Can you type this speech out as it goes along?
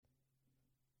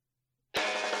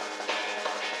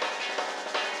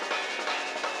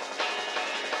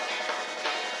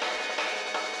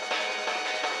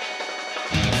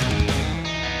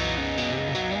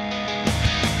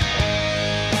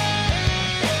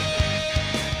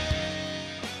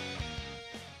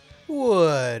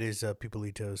What is up,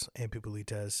 Peopleitos and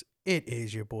Peopleitas? It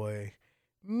is your boy,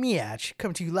 Miach,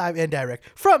 coming to you live and direct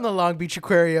from the Long Beach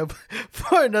Aquarium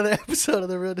for another episode of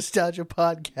the Real Nostalgia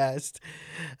Podcast.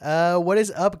 What is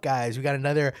up, guys? We got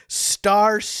another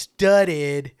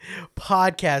star-studded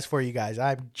podcast for you guys.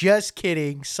 I'm just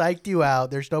kidding. Psyched you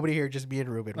out. There's nobody here, just me and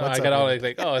Ruben. Oh, What's I up, got all Ruben?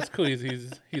 like, oh, it's cool. He's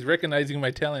recognizing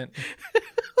my talent.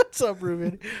 What's up,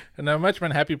 Ruben? And not much,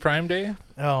 man. Happy Prime Day.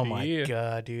 Oh my Yeah.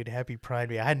 god, dude! Happy Pride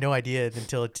Day! I had no idea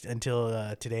until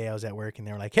today. I was at work and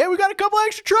they were like, "Hey, we got a couple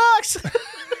extra trucks."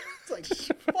 It's like,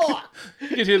 fuck. You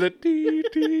can hear the dee,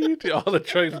 dee, dee, all the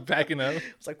trucks backing up.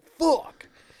 It's like, fuck.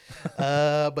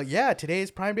 But yeah, today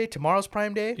is Prime Day. Tomorrow's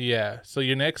Prime Day. Yeah. So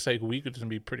your next week is gonna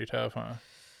be pretty tough, huh?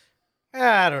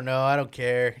 I don't know. I don't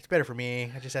care. It's better for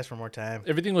me. I just asked for more time.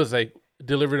 Everything was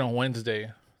delivered on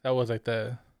Wednesday. That was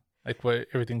what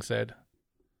everything said.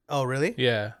 Oh, really?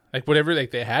 Yeah. Whatever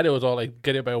they had, it was all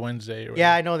get it by Wednesday. Or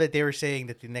Yeah, I know that they were saying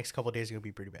that the next couple of days are gonna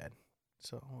be pretty bad.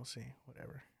 So we'll see.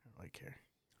 Whatever. I don't really care.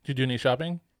 Did you do any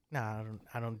shopping? Nah,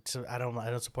 I don't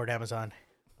support Amazon.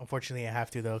 Unfortunately, I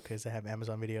have to though because I have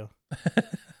Amazon Video,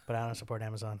 but I don't support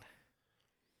Amazon.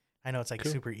 I know it's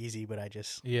Cool. super easy, but I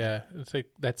just Yeah. It's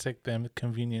that's the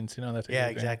convenience, That's yeah,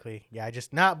 exactly. Yeah, I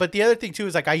just not. But the other thing too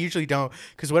is I usually don't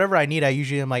because whatever I need, I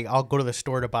usually am I'll go to the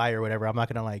store to buy or whatever. I'm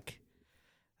not gonna I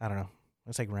don't know.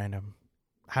 It's random.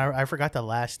 I forgot the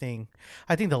last thing.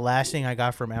 I think the last thing I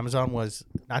got from Amazon was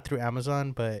not through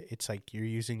Amazon, but it's you're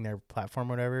using their platform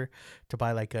or whatever to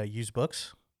buy used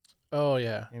books. Oh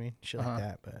yeah. I mean, shit like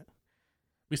that. But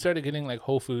We started getting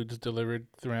Whole Foods delivered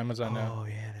through Amazon now. oh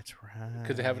yeah, that's right.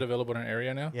 Because they have it available in our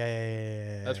area now.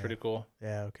 Yeah. That's pretty cool.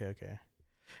 Yeah. Okay.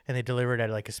 And they delivered at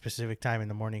a specific time in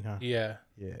the morning, huh? Yeah.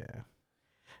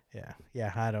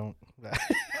 Yeah. I don't.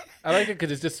 I like it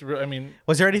because it's just,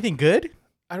 Was there anything good?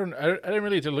 I didn't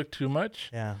really look too much,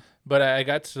 Yeah. but I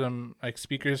got some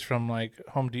speakers from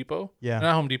Home Depot. Yeah.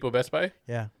 Not Home Depot, Best Buy.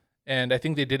 Yeah. And I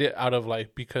think they did it out of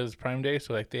because Prime Day,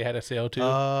 so they had a sale too.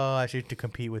 Oh, I should to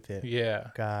compete with it. Yeah.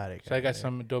 Got it. So I got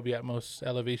some Dolby Atmos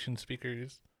Elevation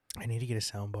speakers. I need to get a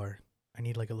sound bar. I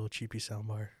need a little cheapy sound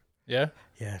bar. Yeah.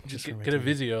 Yeah. Just for my get a TV.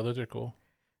 Vizio. Those are cool.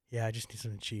 Yeah, I just need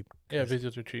something cheap. Yeah,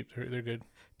 Vizios are cheap. They're good.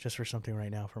 Just for something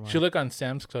right now for my. You should look on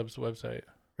Sam's Club's website.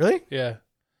 Really? Yeah.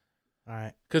 All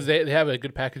right. Because they have a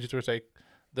good package where it's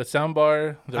the sound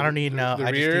bar. I don't need no. The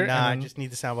I just rear, need and I then- just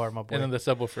need the sound bar, my boy. and then the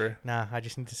subwoofer. Nah, I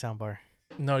just need the sound bar.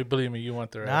 No, believe me, you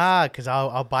want the rest. Nah, because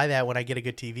I'll buy that when I get a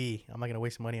good TV. I'm not gonna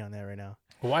waste money on that right now.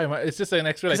 Why am I? It's just an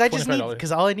extra Because I just need $25.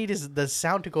 because all I need is the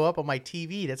sound to go up on my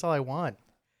TV. That's all I want.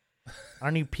 I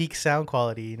don't need peak sound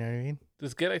quality. You know what I mean?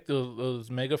 Just get those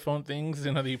megaphone things,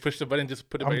 that you push the button, just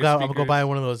put it by I'm your gonna speakers. go buy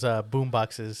one of those boom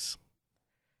boxes.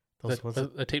 Those ones,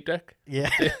 A tape deck? yeah.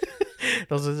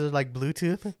 Those are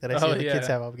Bluetooth that I see Oh, other kids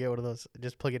yeah. have. I'll get one of those.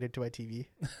 Just plug it into my TV.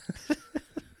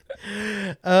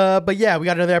 But yeah, we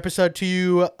got another episode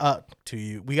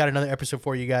we got another episode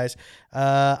for you guys.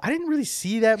 I didn't really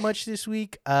see that much this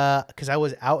week because I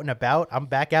was out and about. I'm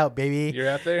back out, baby. You're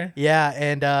out there? Yeah,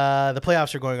 and the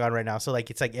playoffs are going on right now. So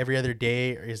it's every other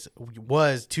day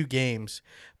was 2 games,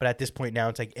 but at this point now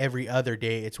it's every other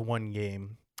day it's 1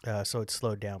 game. So it's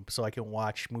slowed down, so I can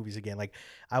watch movies again.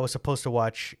 I was supposed to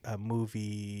watch a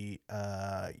movie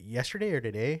yesterday or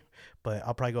today, but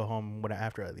I'll probably go home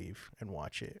after I leave and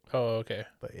watch it. Oh, okay.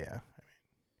 But yeah,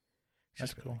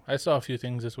 That's cool. I saw a few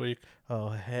things this week. oh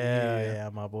hell Yeah. yeah,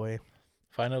 my boy.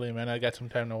 Finally, man, I got some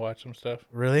time to watch some stuff.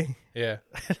 Really? Yeah.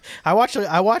 I watched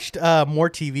more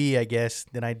TV, I guess,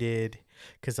 than I did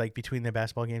because between the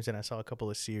basketball games and I saw a couple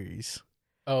of series,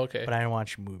 Oh, okay. but I didn't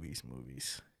watch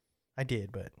movies. I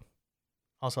did, but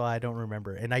also I don't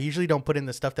remember. And I usually don't put in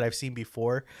the stuff that I've seen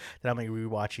before that I'm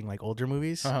rewatching older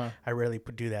movies. Uh-huh. I rarely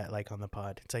do that on the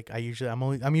pod. It's I'm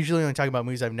usually only talking about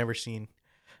movies I've never seen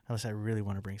unless I really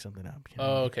want to bring something up.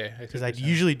 Oh, okay. Because I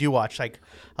usually do watch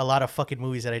a lot of fucking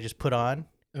movies that I just put on.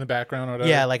 in the background or whatever.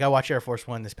 Yeah, I watched Air Force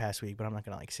One this past week, but I'm not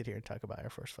gonna sit here and talk about Air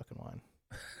Force fucking One.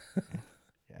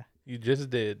 You just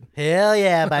did. Hell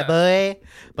yeah, my boy.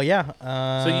 But yeah.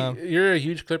 So you're a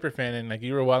huge Clipper fan, and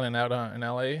you were wilding out in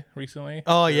LA recently.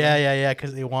 Oh yeah,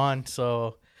 because they won.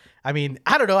 So, I mean,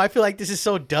 I don't know. I feel like this is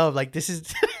so dumb. This is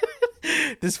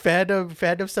this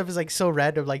fandom stuff is so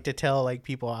random. To tell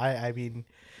people. I mean,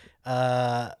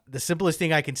 the simplest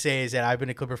thing I can say is that I've been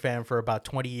a Clipper fan for about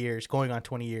 20 years, going on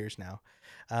 20 years now.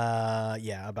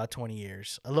 Yeah, about 20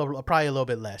 years. Probably a little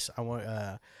bit less.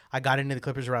 I got into the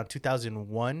Clippers around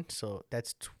 2001, so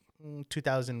that's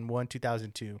 2001,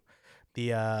 2002. The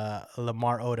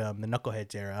Lamar Odom, the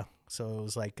Knuckleheads era. So it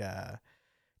was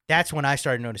That's when I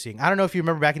started noticing. I don't know if you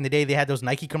remember back in the day, they had those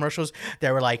Nike commercials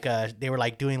that were like, they were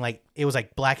like doing like, it was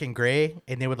like black and gray,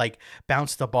 and they would like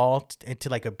bounce the ball into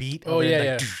like a beat. Oh, of it,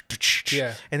 yeah, like,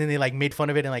 yeah. And then they like made fun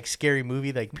of it in like Scary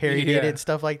Movie, like parodied it Yeah. and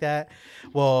stuff like that.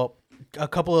 Well, a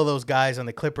couple of those guys on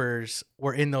the Clippers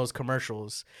were in those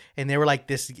commercials, and they were like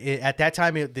this at that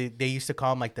time. They used to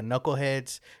call them like the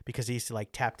knuckleheads because they used to like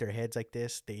tap their heads like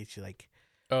this. They used to like,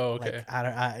 Oh, okay.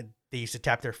 like they used to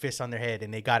tap their fists on their head,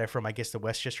 and they got it from I guess the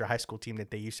Westchester High School team that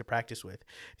they used to practice with,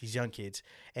 these young kids.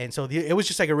 And so it was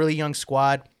just like a really young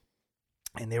squad,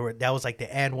 and that was like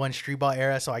the and one street ball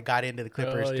era. So I got into the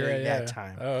Clippers during that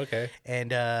time. Oh, okay.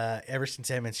 And ever since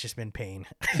then, it's just been pain.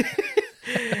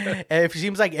 And it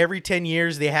seems like every 10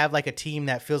 years they have like a team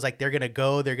that feels like they're going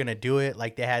to do it.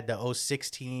 Like they had the 06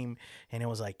 team, and it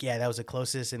was like, yeah, that was the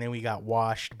closest. And then we got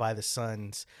washed by the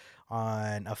Suns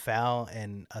on a foul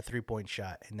and a 3-point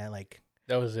shot. And that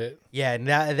was it. Yeah, and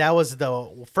that was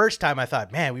the first time I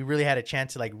thought, man, we really had a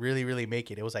chance to like really, really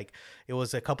make it. It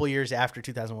was a couple years after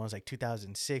 2001. It was like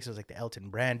 2006. It was like the Elton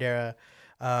Brand era.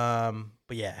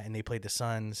 But yeah, and they played the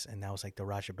Suns, and that was like the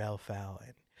Raja Bell foul.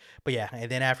 But yeah, and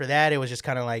then after that, it was just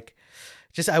kind of like,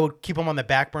 I would keep them on the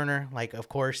back burner, like, of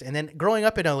course. And then growing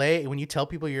up in LA, when you tell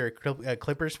people you're a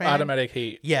Clippers fan, Automatic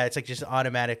hate. yeah, it's like just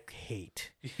automatic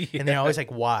hate. Yeah. And they're always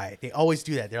like, why? They always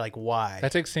do that. They're like, why?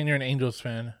 That's like saying you're an Angels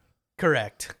fan.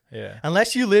 Correct. Yeah.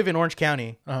 Unless you live in Orange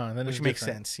County, Then which it's makes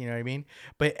different. sense. You know what I mean?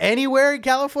 But anywhere in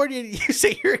California, you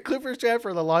say you're a Clippers fan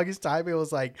for the longest time. It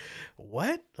was like,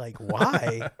 what? Like,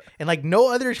 why? And like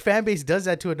no other fan base does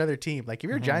that to another team. Like if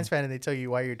you're a Giants fan and they tell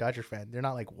you why you're a Dodger fan, they're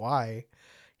not like, why?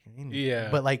 Yeah.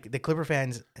 But like the Clipper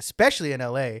fans, especially in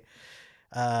LA,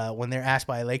 when they're asked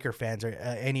by Laker fans or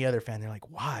any other fan, they're like,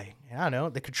 why? And I don't know.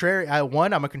 The contrary. I'm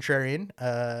a contrarian.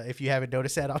 If you haven't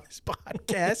noticed that on this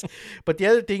podcast. But the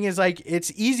other thing is like,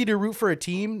 it's easy to root for a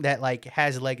team that like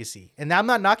has legacy, and I'm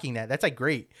not knocking that. That's like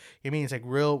great. I mean, it's like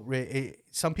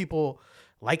some people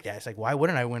like that. It's like, why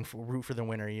wouldn't I root for the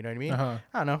winner? You know what I mean? I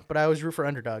don't know, but I always root for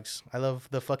underdogs. I love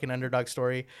the fucking underdog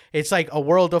story. It's like a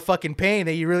world of fucking pain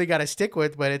that you really got to stick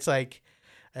with, but it's like,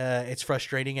 it's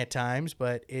frustrating at times,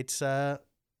 but it's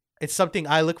something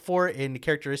I look for in the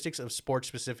characteristics of sports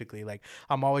specifically. Like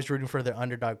I'm always rooting for the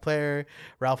underdog player.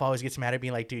 Ralph always gets mad at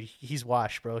me like, dude, he's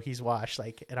washed, bro. He's washed.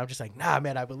 Like, and I'm just like, nah,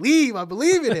 man, I believe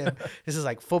in him. This is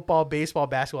like football, baseball,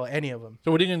 basketball, any of them.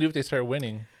 So what are you going to do if they start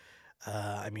winning?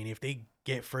 I mean, if they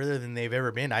get further than they've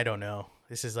ever been, I don't know.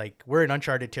 This is like, we're in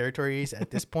uncharted territories at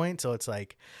this point. So it's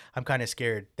like, I'm kind of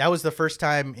scared. That was the first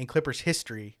time in Clippers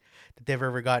history that they've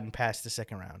ever gotten past the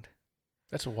second round.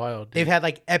 That's wild. Dude. They've had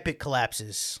like epic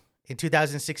collapses. In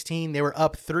 2016, they were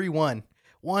up 3-1.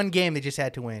 One game they just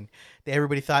had to win.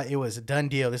 Everybody thought it was a done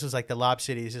deal. This was like the Lob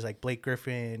City. This is like Blake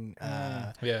Griffin,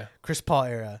 Chris Paul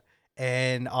era.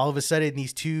 And all of a sudden,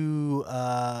 these two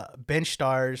bench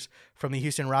stars from the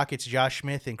Houston Rockets, Josh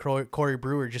Smith and Corey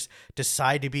Brewer, just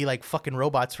decide to be like fucking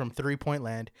robots from 3-point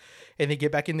land. And they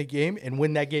get back in the game and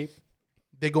win that game.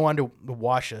 They go on to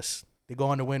wash us. They go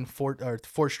on to win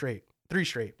three straight.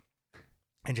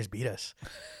 And just beat us.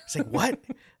 It's like, what?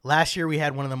 Last year we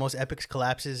had one of the most epic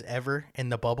collapses ever in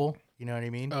the bubble. You know what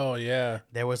I mean? Oh yeah.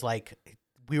 There was like,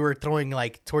 we were throwing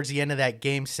like towards the end of that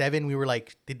game 7. We were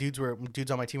like, the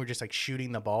dudes on my team were just like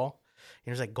shooting the ball.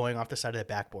 And it was like going off the side of the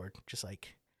backboard. Just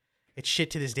like, it's shit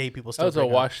to this day. People still. That was a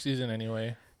wash season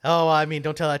anyway. Oh, I mean,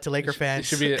 don't tell that to Laker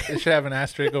fans. It should have an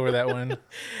asterisk over that one.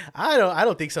 I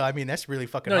don't think so. I mean, that's really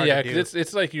fucking hard to do. because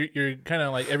it's like you're kind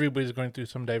of like everybody's going through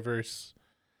some diverse.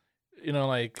 You know,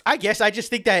 like I guess I just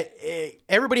think that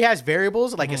everybody has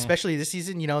variables, like especially this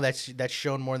season. You know, that's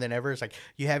shown more than ever. It's like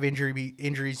you have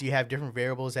injuries, you have different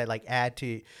variables that like add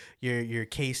to your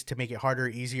case to make it harder, or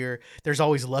easier. There's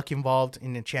always luck involved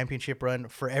in the championship run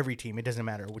for every team. It doesn't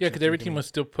matter. Because every team was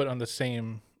still put on the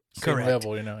same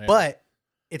level. You know, yeah. But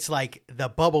it's like the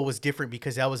bubble was different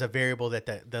because that was a variable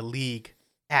that the league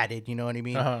added. You know what I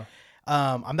mean?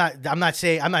 I'm not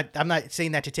saying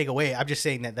that to take away. I'm just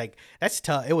saying that like that's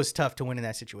tough. It was tough to win in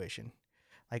that situation.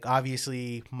 Like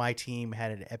obviously my team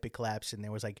had an epic collapse, and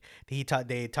there was like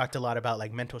they talked a lot about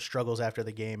like mental struggles after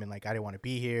the game, and like I didn't want to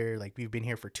be here. Like we've been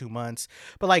here for 2 months,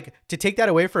 but like to take that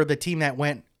away for the team that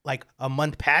went like a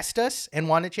month past us and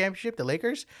won the championship, the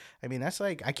Lakers. I mean, that's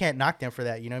like, I can't knock them for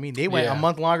that. You know what I mean? They went a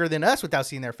month longer than us without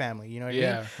seeing their family. You know what I mean?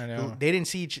 Yeah, I know. They didn't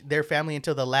see their family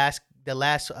until the last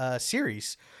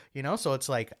series. You know, so it's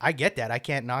like, I get that. I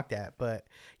can't knock that. But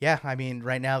yeah, I mean,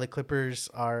 right now the Clippers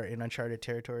are in uncharted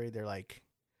territory. They're like,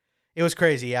 it was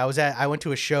crazy. I went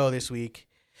to a show this week,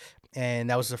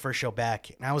 and that was the first show back.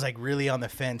 And I was like really on the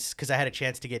fence because I had a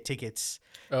chance to get tickets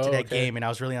to that game, and I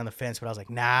was really on the fence. But I was like,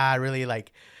 nah, really,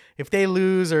 like, if they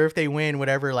lose or if they win,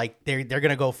 whatever, like they're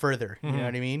gonna go further. You know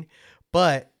what I mean?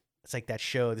 But it's like that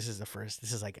show. This is the first.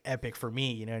 This is like epic for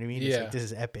me. You know what I mean? It's Yeah. like, this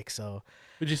is epic. So,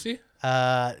 Did you see?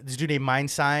 this dude named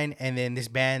Mindsign, and then this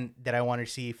band that I wanted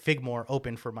to see, Figmore,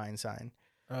 opened for Mindsign.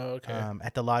 Oh, okay.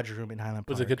 At the Lodge Room in Highland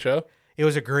Park. Was it a good show? It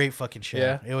was a great fucking show.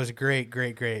 Yeah. It was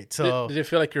great. So Did it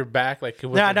feel like you're back? Like it no.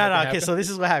 wasn't Okay, happen? so this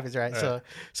is what happens, right?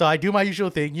 So I do my usual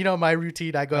thing. You know my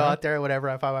routine. I go out there, whatever.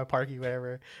 I find my parking,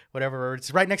 whatever.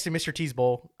 It's right next to Mr. T's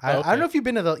Bowl. I don't know if you've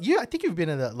been to I think you've been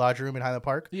to the Lodge Room in Highland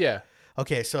Park. Yeah.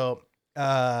 Okay, so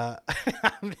I'm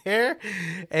there,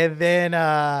 and then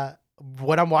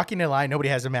when I'm walking in line, nobody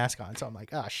has a mask on. So I'm like,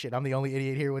 oh shit, I'm the only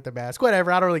idiot here with the mask.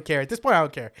 Whatever, I don't really care. At this point, I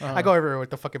don't care. I go everywhere with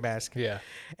the fucking mask. Yeah.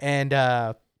 And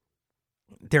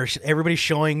everybody's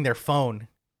showing their phone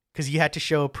because you had to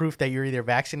show proof that you're either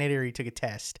vaccinated or you took a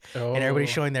test. Oh. And everybody's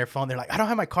showing their phone. They're like, I don't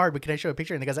have my card, but can I show a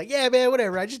picture? And the guy's like, yeah, man,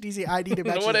 whatever. I just need the ID to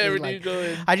match. Whatever, like, dude. Go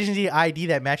ahead. I just need the ID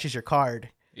that matches your card.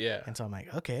 Yeah. And so I'm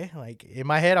like, okay, like in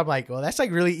my head, I'm like, well, that's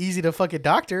like really easy to fucking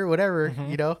doctor, whatever,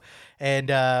 you know?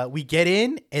 And we get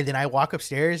in, and then I walk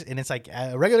upstairs, and it's like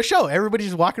a regular show. Everybody's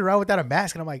just walking around without a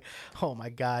mask. And I'm like, oh my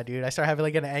God, dude. I start having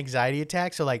like an anxiety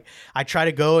attack. So like I try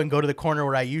to go to the corner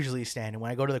where I usually stand. And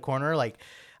when I go to the corner, like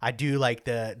I do like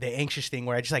the anxious thing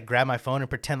where I just like grab my phone and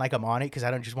pretend like I'm on it because I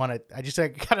don't just want to. I just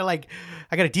like kind of like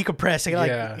I gotta decompress. I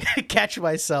gotta like catch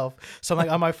myself. So I'm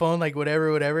like on my phone, like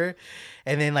whatever.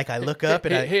 And then like I look up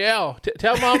and hey Al,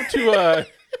 tell mom to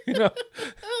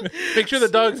make sure the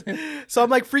dog's. So I'm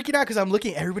like freaking out because I'm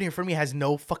looking. Everybody in front of me has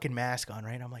no fucking mask on,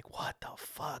 right? I'm like, what the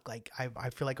fuck? Like I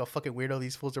feel like a fucking weirdo.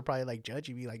 These fools are probably like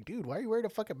judging me, like, dude, why are you wearing a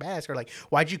fucking mask? Or like,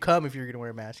 why'd you come if you're gonna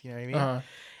wear a mask? You know what I mean? Uh-huh.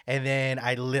 And then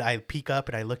I peek up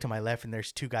and I look to my left and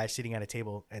there's two guys sitting at a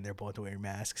table and they're both wearing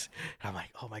masks. And I'm like,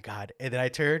 oh my God. And then I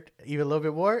turned even a little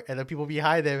bit more and the people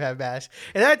behind them have masks.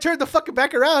 And then I turned the fucking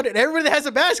back around and everybody that has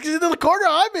a mask is in the corner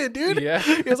I'm in, dude. Yeah.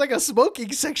 It was like a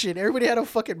smoking section. Everybody had a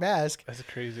fucking mask. That's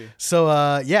crazy.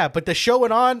 So yeah, but the show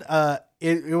went on.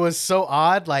 It was so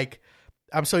odd. Like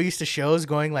I'm so used to shows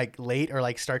going like late or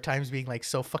like start times being like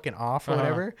so fucking off or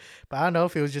whatever. But I don't know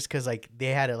if it was just because like they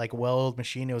had a like well-oiled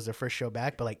machine. It was their first show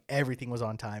back, but like everything was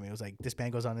on time. It was like this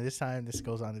band goes on to this time, this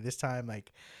goes on to this time.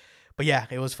 Like, but yeah,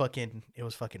 it was fucking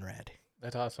rad.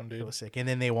 That's awesome, dude. It was sick. And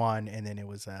then they won, and then it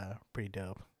was pretty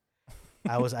dope.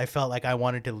 I felt like I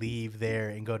wanted to leave there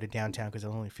and go to downtown because I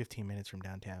was only 15 minutes from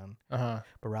downtown. But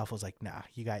Ralph was like, nah,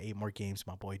 you got 8 more games,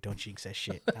 my boy. Don't jinx that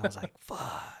shit. And I was like,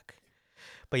 fuck.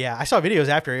 But yeah, I saw videos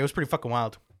after. It was pretty fucking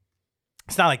wild.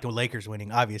 It's not like the Lakers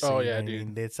winning, obviously. Oh, yeah, you know dude. I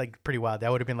mean? It's like pretty wild.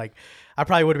 That would have been like, I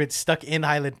probably would have been stuck in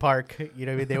Highland Park. You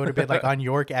know what I mean? They would have been like on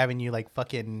York Avenue, like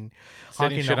fucking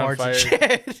honking the horns and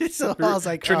shit. So I was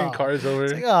like, turning cars over.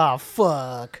 It's like, oh,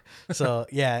 fuck. So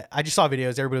yeah, I just saw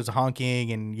videos. Everybody was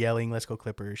honking and yelling, let's go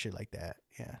Clippers, shit like that.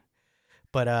 Yeah.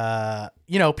 But,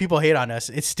 you know, people hate on us.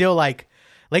 It's still like,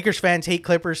 Lakers fans hate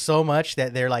Clippers so much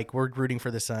that they're like, we're rooting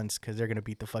for the Suns because they're gonna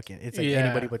beat the fucking. It's like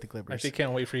anybody but the Clippers. Like they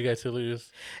can't wait for you guys to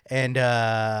lose. And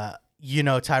you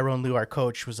know, Tyrone Lue, our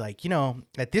coach, was like, you know,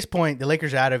 at this point, the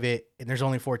Lakers are out of it, and there's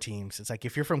only 4 teams. It's like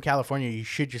if you're from California, you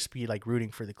should just be like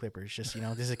rooting for the Clippers. Just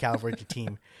this is a California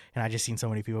team, and I just seen so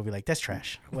many people be like, that's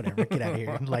trash. Whatever, get out of here.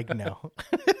 And like, no.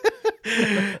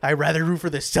 I'd rather root for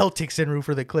the Celtics than root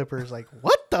for the Clippers. Like,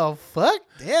 what the fuck?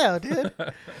 Yeah, dude.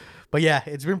 But yeah,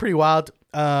 it's been pretty wild.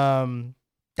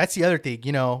 That's the other thing,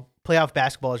 you know, playoff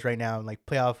basketball is right now. Like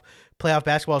playoff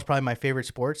basketball is probably my favorite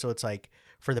sport. So it's like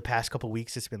for the past couple of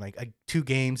weeks, it's been like 2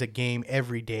 games a game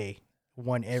every day,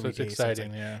 one every day. It's exciting, so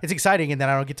it's like, yeah. It's exciting, and then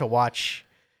I don't get to watch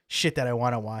shit that I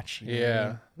want to watch. You know what I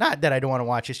mean? Not that I don't want to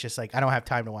watch. It's just like I don't have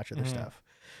time to watch other stuff.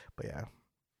 But yeah,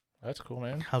 that's cool,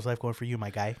 man. How's life going for you, my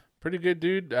guy? Pretty good,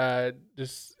 dude.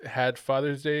 Just had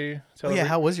Father's Day. Oh yeah,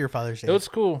 how was your Father's Day? It was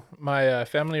cool. My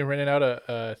family rented out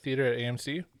a theater at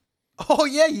AMC. Oh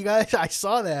yeah, you guys! I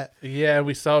saw that. Yeah,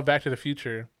 we saw Back to the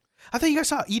Future. I thought you guys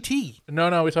saw E.T.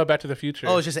 No, we saw Back to the Future.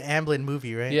 Oh, it's just an Amblin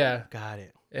movie, right? Yeah, got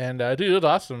it. And dude, it was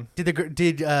awesome.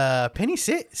 Did Penny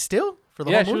sit still for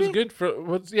the whole movie? She was good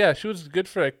for. She was good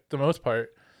for like the most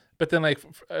part. But then like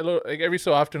every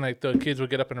so often, like the kids would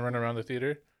get up and run around the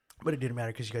theater. But it didn't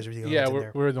matter because you guys were the only ones in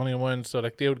there. We're the only ones. So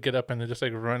like they would get up and then just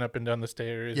like run up and down the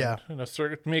stairs. Yeah,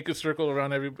 and, make a circle around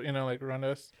like around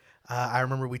us. I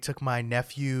remember we took my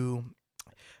nephew.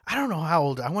 I don't know how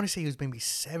old. I want to say he was maybe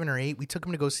 7 or 8. We took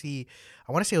him to go see.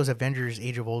 I want to say it was Avengers: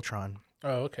 Age of Ultron.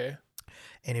 Oh, okay.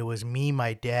 And it was me,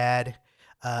 my dad,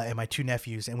 and my 2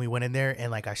 nephews, and we went in there.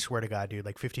 And like I swear to God, dude,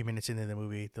 like 15 minutes into the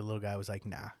movie, the little guy was like,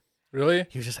 "Nah." Really?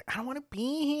 He was just like, I don't want to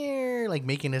be here, like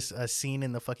making a scene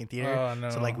in the fucking theater. Oh, no.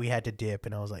 So like we had to dip,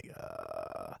 and I was like,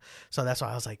 So that's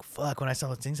why I was like, fuck. When I saw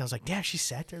those things, I was like, damn, she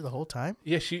sat there the whole time.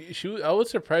 Yeah, I was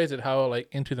surprised at how like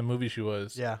into the movie she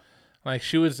was. Yeah. Like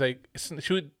she was like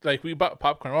we bought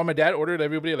popcorn. Well, my dad ordered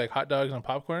everybody like hot dogs and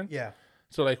popcorn. Yeah.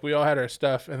 So like we all had our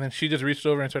stuff, and then she just reached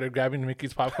over and started grabbing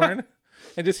Mickey's popcorn,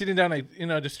 and just sitting down like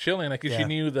just chilling like she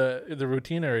knew the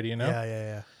routine already,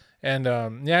 Yeah.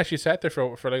 And she sat there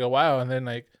for like a while, and then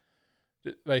like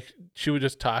she would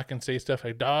just talk and say stuff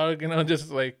like dog,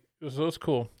 just like it was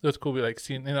cool. It was cool. Be like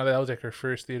seeing that was like her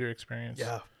first theater experience.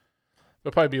 Yeah.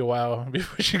 It'll probably be a while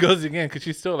before she goes again because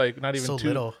she's still like not even So 2.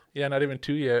 little. Yeah, not even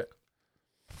 2 yet.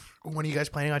 When are you guys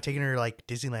planning on taking her like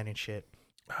Disneyland and shit?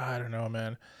 I don't know,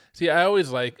 man. See, I always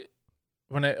like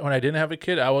when I didn't have a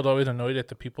kid, I was always annoyed at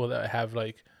the people that have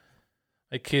like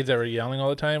kids that were yelling all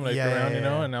the time around,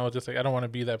 and I was just like, I don't want to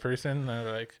be that person. And I'm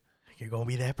like, you're gonna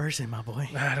be that person, my boy.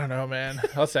 I don't know, man.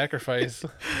 I'll sacrifice.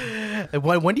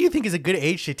 When do you think is a good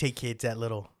age to take kids that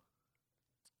little?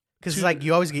 Because it's like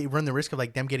you always run the risk of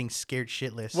like them getting scared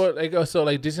shitless. Well, like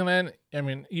Disneyland. I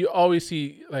mean, you always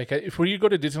see like if when you go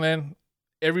to Disneyland,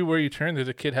 everywhere you turn, there's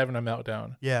a kid having a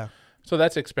meltdown. Yeah. So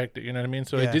that's expected. You know what I mean?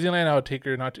 So at Disneyland, I would take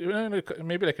her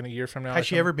maybe like in a year from now. Has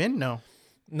she ever been? No.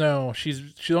 No,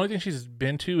 she's the only thing she's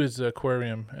been to is the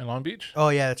aquarium in Long Beach. Oh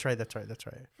yeah, that's right.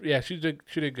 Yeah, she did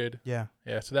good. Yeah.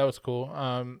 Yeah, so that was cool.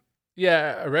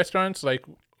 Restaurants like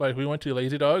we went to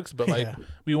Lazy Dogs, but like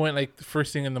we went like the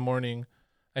first thing in the morning,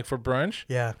 like for brunch.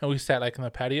 Yeah. And we sat like in the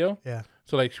patio. Yeah.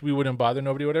 So like we wouldn't bother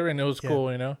nobody or whatever, and it was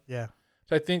cool, Yeah.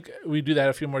 So I think we do that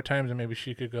a few more times, and maybe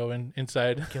she could go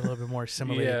inside. Get a little bit more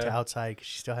assimilated to outside because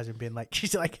she still hasn't been like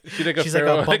she's like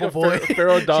a bubble boy,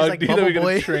 feral dog. She's like bubble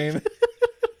boy. Train.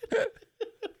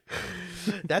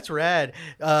 That's rad.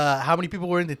 How many people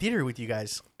were in the theater with you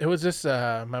guys? It was just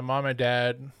my mom, my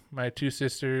dad, my 2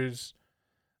 sisters,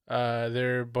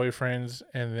 their boyfriends,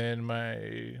 and then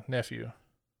my nephew.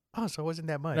 Oh, so it wasn't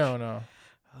that much. No.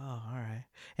 Oh, all right.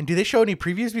 And do they show any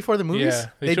previews before the movies? Yeah,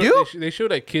 they do. They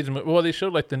showed like kids. Well, they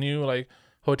showed like the new like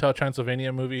Hotel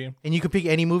Transylvania movie. And you could pick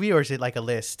any movie, or is it like a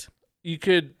list? You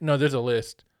could there's a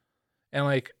list, and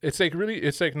like it's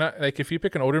like not like if you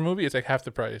pick an older movie, it's like half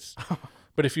the price.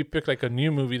 But if you pick like a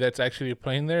new movie that's actually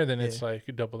playing there, then it's like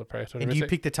you double the price. And do you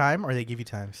pick the time, or they give you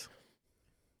times?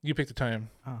 You pick the time.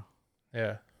 Oh,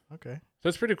 yeah. Okay. So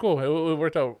it's pretty cool. It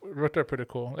worked out pretty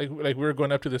cool. Like we were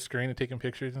going up to the screen and taking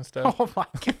pictures and stuff. Oh my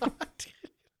god.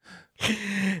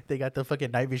 They got the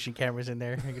fucking night vision cameras in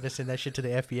there. They're gonna send that shit to the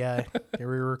FBI. They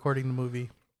were recording the movie.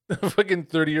 Fucking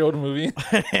 30-year-old movie.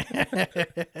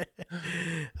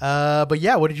 But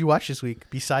yeah, what did you watch this week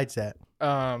besides that?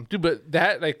 Dude, but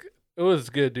that like it was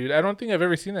good, dude. I don't think I've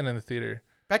ever seen that in the theater.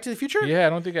 Back to the Future? Yeah, I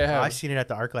don't think I have. I've seen it at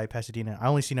the ArcLight Pasadena. I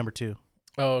only see number 2.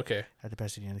 Oh, okay. At the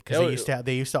Pasadena, because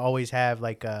they used to always have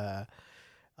like at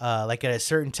a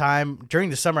certain time during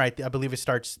the summer. I believe it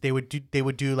starts. They would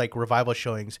do like revival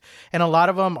showings, and a lot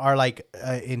of them are like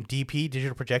in DP,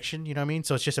 digital projection. You know what I mean?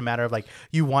 So it's just a matter of like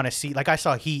you want to see. Like I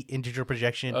saw Heat in digital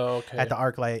projection at the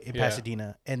ArcLight in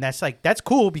Pasadena, and that's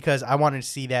cool because I wanted to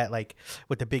see that like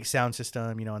with the big sound system,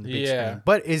 on the big screen.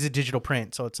 But it's a digital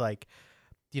print, so it's like,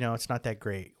 it's not that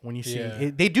great when you see.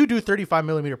 It, they do 35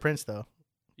 millimeter prints though.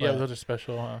 Yeah, those are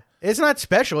special, huh? It's not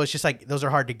special. It's just like those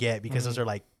are hard to get because those are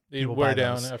like they wear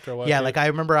down after a while. Yeah, like I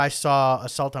remember I saw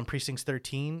Assault on Precinct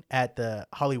 13 at the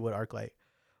Hollywood ArcLight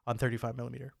on 35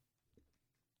 millimeter.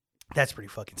 That's pretty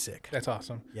fucking sick. That's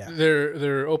awesome. Yeah,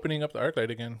 they're opening up the ArcLight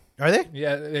again. Are they?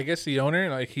 Yeah, I guess the owner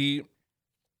like he's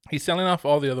selling off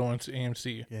all the other ones to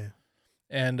AMC. Yeah,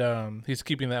 and he's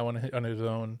keeping that one on his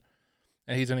own,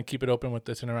 and he's gonna keep it open with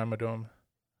the Cinerama Dome.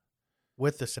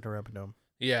 With the Cinerama Dome.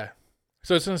 Yeah.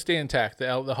 So it's going to stay intact,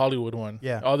 the Hollywood one.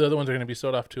 Yeah. All the other ones are going to be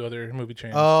sold off to other movie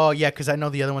chains. Oh, yeah, because I know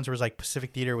the other ones was like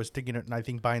Pacific Theater was thinking, I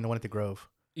think, buying the one at the Grove.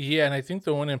 Yeah, and I think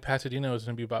the one in Pasadena was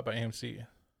going to be bought by AMC.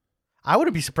 I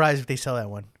wouldn't be surprised if they sell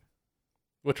that one.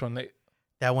 Which one?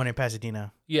 That one in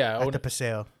Pasadena. Yeah. At the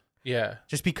Paseo. Yeah.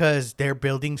 Just because they're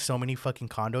building so many fucking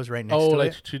condos right next to it. Oh,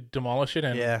 like to demolish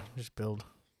it? Yeah, just build.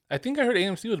 I think I heard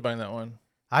AMC was buying that one.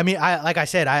 I mean, like I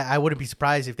said, I wouldn't be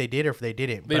surprised if they did or if they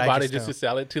didn't. They bought it just to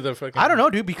sell it to the fucking... I don't know,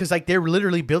 dude, because like they're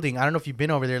literally building. I don't know if you've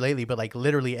been over there lately, but like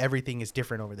literally everything is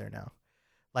different over there now.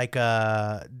 Like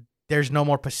there's no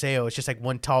more Paseo. It's just like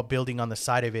one tall building on the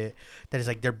side of it that is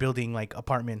like they're building like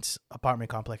apartment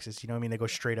complexes. You know what I mean? They go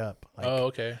straight up. Like, oh,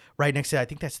 okay. Right next to it, I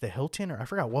think that's the Hilton, or I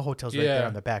forgot what hotel's right there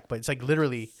on the back. But it's like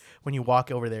literally when you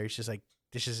walk over there, it's just like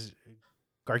this is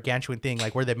gargantuan thing,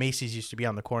 like where the Macy's used to be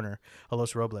on the corner of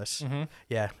Los Robles. Mm-hmm.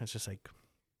 Yeah, it's just like,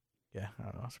 yeah, I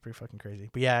don't know, it's pretty fucking crazy.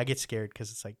 But yeah, I get scared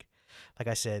because it's like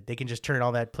I said, they can just turn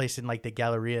all that place in like the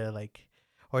Galleria, like,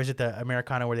 Or is it the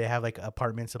Americana where they have like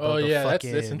apartments above Oh the yeah,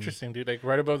 fucking... that's interesting, dude. Like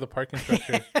right above the parking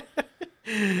structure.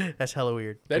 That's hella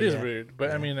weird. That is weird.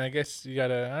 But I mean, I guess you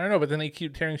gotta. I don't know. But then they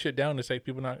keep tearing shit down. It's like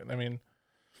people not. I mean,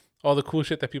 all the cool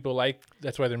shit that people like.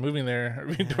 That's why they're moving there. Are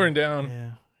being torn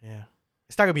down. Yeah.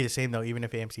 It's not gonna be the same though, even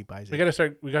if AMC buys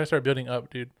it. We gotta start building up,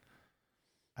 dude.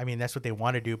 I mean, that's what they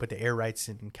want to do, but the air rights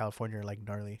in California are like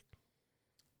gnarly.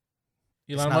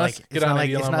 Elon Musk,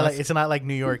 it's not like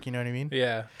New York. You know what I mean?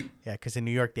 Yeah. Yeah, because in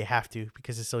New York they have to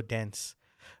because it's so dense.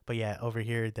 But yeah, over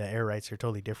here the air rights are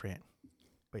totally different.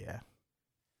 But yeah,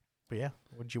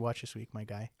 what did you watch this week, my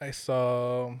guy? I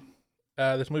saw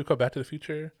this movie called Back to the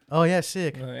Future. Oh yeah,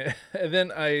 sick. And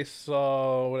then I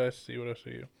saw what else? See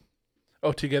you?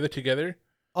 Oh, Together.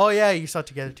 Oh yeah, you saw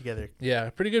Together.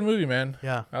 Yeah, pretty good movie, man.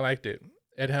 Yeah, I liked it.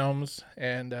 Ed Helms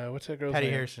and what's that girl's Patty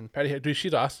name? Harrison. Dude,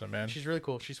 she's awesome, man. She's really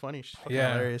cool. She's funny. She's fucking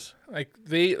hilarious. Like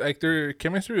their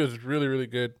chemistry was really, really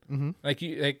good. Mm-hmm.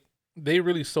 Like they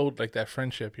really sold like that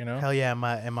friendship, you know? Hell yeah,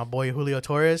 my boy Julio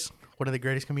Torres, one of the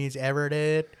greatest comedians ever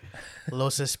did.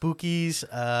 Los Spookies,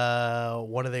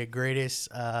 one of the greatest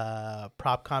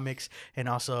prop comics, and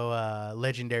also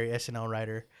legendary SNL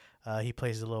writer. He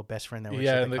plays the little best friend that works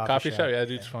at the coffee shop. Yeah,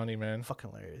 dude's funny, man. Fucking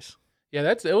hilarious. Yeah,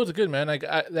 it was good, man. Like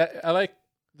I like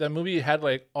that movie. Had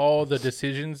like all the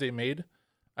decisions they made.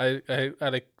 I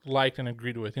like liked and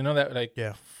agreed with. You know that like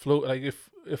flow like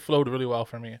it flowed really well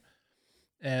for me.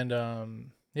 And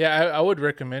I would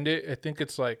recommend it. I think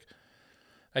it's like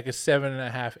a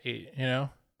 7.5, 8. You know.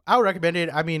 I would recommend it.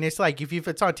 I mean, it's like if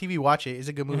it's on TV, watch it. It's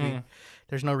a good movie. Mm-hmm.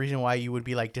 There's no reason why you would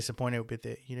be like disappointed with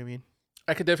it. You know what I mean?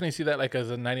 I could definitely see that like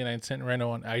as a 99-cent rental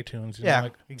on iTunes. You know,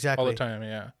 like, exactly. All the time,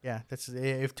 yeah. Yeah, that's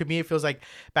if to me it feels like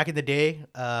back in the day.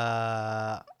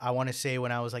 I want to say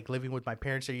when I was like living with my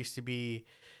parents, there used to be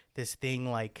this thing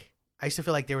like I used to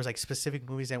feel like there was like specific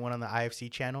movies that went on the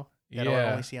IFC channel that I would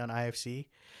only see on IFC,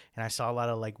 and I saw a lot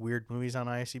of like weird movies on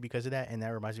IFC because of that, and that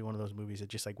reminds me of one of those movies that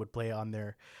just like would play on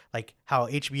their like how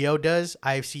HBO does.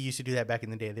 IFC used to do that back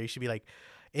in the day. There used to be like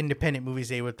independent movies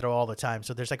they would throw all the time.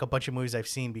 So there's like a bunch of movies I've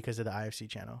seen because of the IFC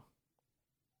channel,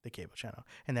 the cable channel,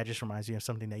 and that just reminds me of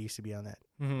something that used to be on that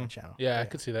channel. Yeah, I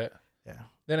could see that. Yeah.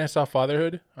 Then I saw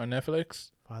Fatherhood on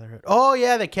Netflix. Fatherhood. Oh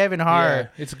yeah, the Kevin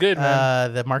Hart. Yeah, it's good,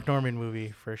 man. The Mark Norman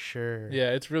movie for sure.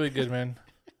 Yeah, it's really good, man.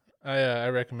 I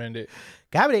recommend it.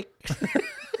 Got it.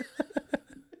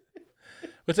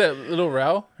 What's that? Little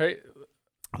Rel, right?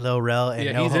 Lil Rel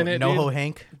and he's in it, NoHo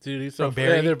Hank. Dude, he's so funny.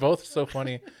 Yeah, they're both so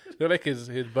funny. They're like his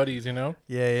buddies, you know.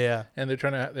 Yeah. And they're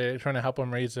trying to help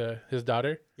him raise his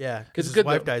daughter. Yeah, because his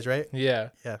wife dies, right? Yeah.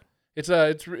 It's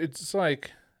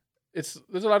like there's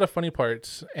a lot of funny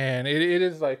parts, and it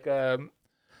is like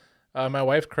my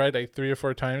wife cried like 3 or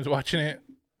 4 times watching it.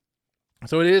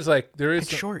 So it is like there is.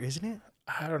 It's short, isn't it?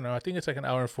 I don't know. I think it's like an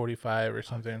hour and 45 or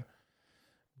something. Okay.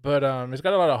 But it's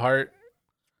got a lot of heart.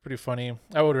 Pretty funny.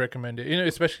 I would recommend it. You know,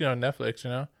 especially on Netflix. You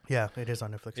know. Yeah, it is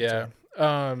on Netflix. Yeah.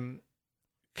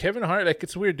 Kevin Hart, like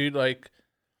it's weird, dude. Like,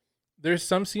 there's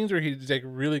some scenes where he's like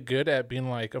really good at being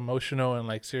like emotional and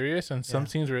like serious, and some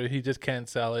scenes where he just can't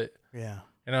sell it. Yeah.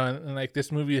 You know, and like this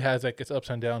movie has like its ups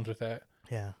and downs with that.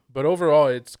 Yeah. But overall,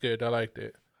 it's good. I liked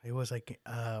it. It was like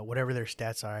whatever their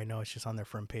stats are. I know it's just on their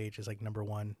front page. It's like number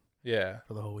 1. Yeah.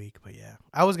 For the whole week, but yeah,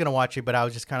 I was gonna watch it, but I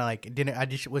was just kind of like I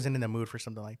just wasn't in the mood for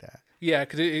something like that. Yeah,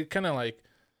 because it kind of like.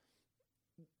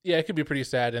 Yeah, it could be pretty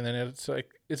sad, and then it's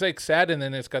like sad, and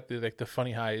then it's got the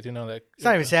funny highs, you know. Like it's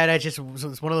not even sad. It's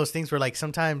one of those things where like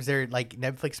sometimes they're like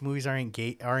Netflix movies aren't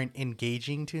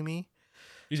engaging to me.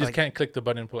 You just can't click the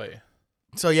button and play.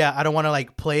 So yeah, I don't want to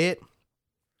like play it,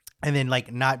 and then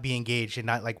like not be engaged and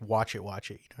not like watch it. You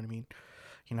know what I mean?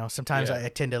 You know, sometimes I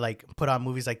tend to like put on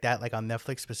movies like that, like on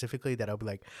Netflix specifically, that I'll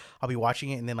be watching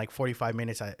it, and then like 45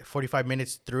 minutes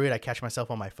through it, I catch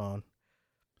myself on my phone.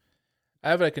 I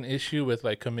have like an issue with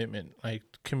like commitment, like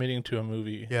committing to a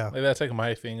movie. Yeah. Like that's like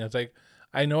my thing. It's like,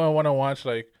 I know I want to watch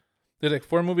like, there's like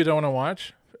 4 movies I want to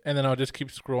watch, and then I'll just keep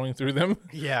scrolling through them.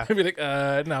 Yeah. I'll be like,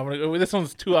 no, I'm gonna go, this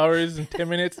one's 2 hours and 10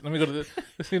 minutes. Let me go to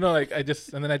this, you know, like and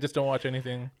then I just don't watch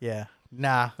anything. Yeah.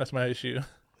 Nah. That's my issue.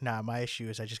 Nah, my issue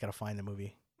is I just got to find the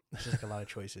movie. There's just like a lot of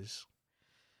choices.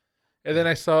 And then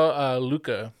I saw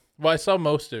Luca. Well, I saw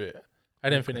most of it. I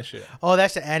didn't finish it. Oh,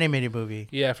 that's the animated movie.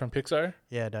 Yeah, from Pixar.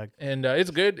 Yeah, Doug. And it's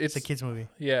good. It's a kids movie.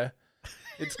 Yeah,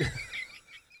 it's.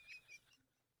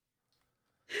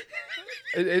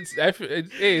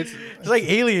 It's like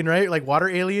Alien, right? Like water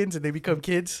aliens, and they become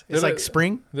kids. It's like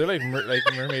Spring. They're like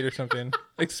mermaid or something.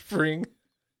 Like Spring.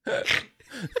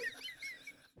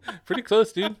 Pretty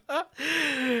close, dude.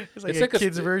 It's like a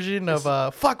kids version of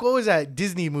fuck. What was that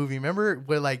Disney movie? Remember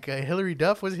where like Hillary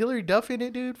Duff was Hillary Duff in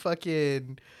it, dude?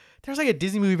 Fucking there was like a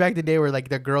Disney movie back in the day where like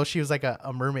the girl, she was like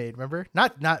a mermaid. Remember?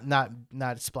 Not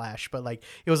Splash, but like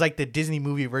it was like the Disney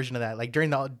movie version of that. Like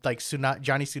during the like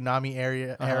Johnny Tsunami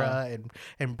era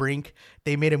and Brink,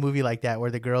 they made a movie like that where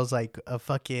the girl's like a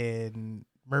fucking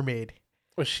mermaid.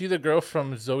 Was she the girl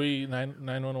from Zoe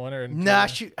 911 or? Nah,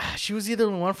 she was either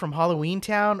the one from Halloween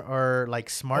Town or like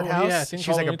Smart House. Yeah, I think she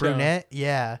was like a Halloween brunette.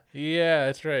 Yeah. Yeah,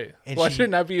 that's right. And Why should it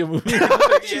not be a movie?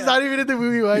 She's not even in the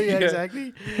movie. Right? Yeah,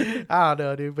 exactly. I don't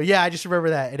know, dude. But yeah, I just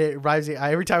remember that. And it reminds me,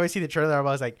 every time I see the trailer, I'm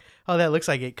always like, oh, that looks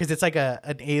like it. Because it's like an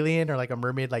alien or like a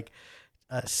mermaid, like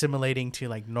assimilating to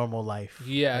like normal life.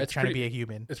 Yeah, like it's trying to be a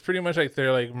human. It's pretty much like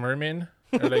they're like mermen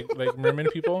or like merman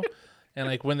people. And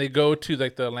like when they go to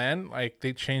like the land, like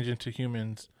they change into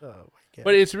humans. Oh my God.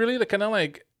 But it's really kind of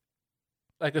like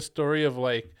a story of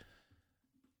like,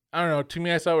 I don't know. To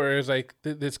me, I saw where it was like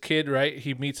this kid, right?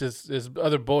 He meets this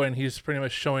other boy, and he's pretty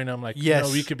much showing him like,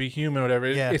 yes, we could be human, or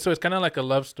whatever. Yeah. So it's kind of like a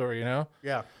love story, you know?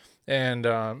 Yeah. And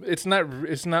it's not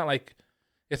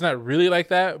really like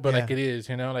that, but like it is,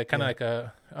 you know, like kind of like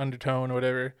a undertone or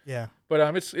whatever. Yeah.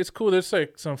 But it's cool. There's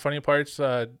like some funny parts.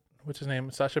 What's his name?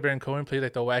 Sacha Baron Cohen played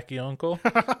like the wacky uncle.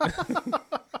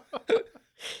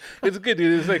 It's good,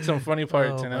 dude. There's like some funny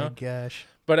parts, you know. Oh my gosh.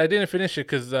 But I didn't finish it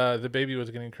because the baby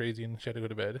was getting crazy and she had to go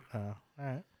to bed. Oh, all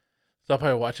right. So I'll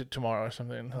probably watch it tomorrow or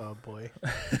something. Oh boy.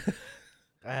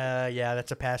 Yeah,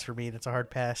 that's a pass for me. That's a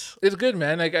hard pass. It's good,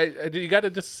 man. Like you got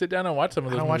to just sit down and watch some of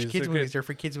those. I don't movies. watch kids movies. They're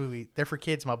for kids movies. They're for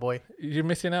kids, my boy. You're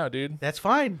missing out, dude. That's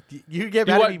fine. You get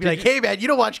mad at me, be like, "Hey, man, you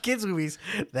don't watch kids movies."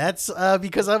 That's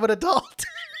because I'm an adult.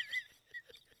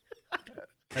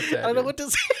 That's sad, I don't know what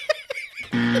to say.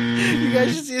 You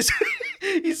guys should see his.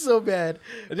 He's so bad.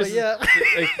 I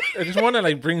just want to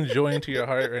like bring joy into your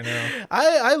heart right now.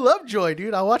 I love joy,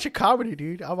 dude. I watch a comedy,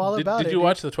 dude. I'm all about it. Did you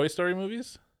watch the Toy Story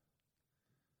movies?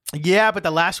 Yeah, but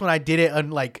the last one I did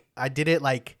it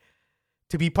like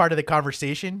to be part of the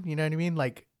conversation. You know what I mean?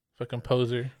 Like a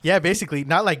composer. Yeah, basically.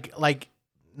 Not like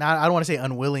not. I don't want to say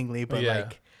unwillingly, but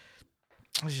like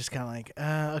I was just kind of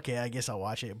like, okay, I guess I'll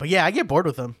watch it. But yeah, I get bored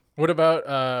with them. What about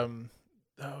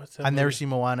what's that? I've never seen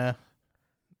Moana.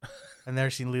 I've never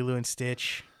seen Lilo and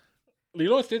Stitch.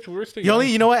 Lilo and Stitch, we're still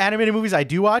you know what animated movies I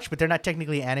do watch, but they're not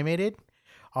technically animated,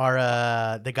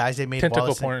 are the guys that made Tentacle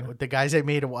Wallace porn. the guys that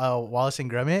made Wallace and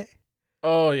Gromit.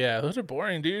 Oh yeah, those are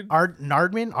boring, dude.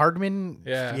 Aardman.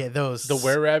 Yeah, those. The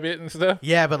Were-Rabbit and stuff.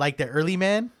 Yeah, but like the Early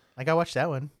Man, like I watched that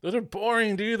one. Those are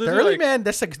boring, dude. The Early Man,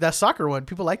 that's like that soccer one.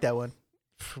 People like that one.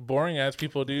 Boring ass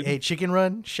people, dude. Hey, Chicken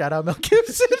Run. Shout out Mel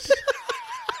Gibson.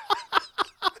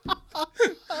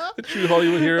 The true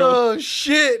Hollywood hero. Oh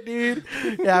shit, dude.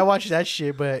 Yeah, I watched that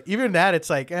shit, but even that, it's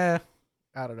like, I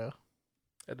don't know.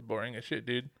 That's boring as shit,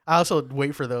 dude. I also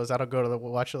wait for those. I don't go to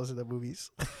watch those in the movies.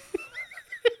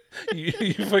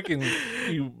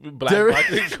 you black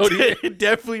box Cody.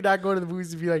 Definitely not going to the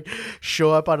movies if you like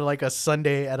show up on like a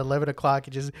Sunday at 11 o'clock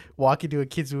and just walk into a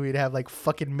kids movie and have like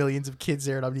fucking millions of kids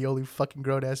there and I'm the only fucking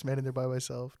grown ass man in there by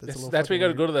myself. That's why you got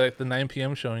to go to the 9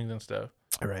 p.m. showings and stuff.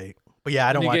 All right. But yeah,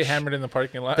 I don't watch. You get hammered in the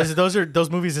parking lot. Those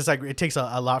movies. It's like it takes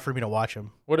a lot for me to watch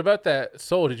them. What about that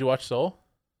Soul? Did you watch Soul?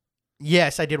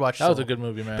 Yes, I did watch Soul. That was a good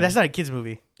movie, man. But that's not a kids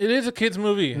movie. It is a kids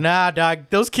movie. Nah, dog.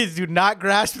 Those kids do not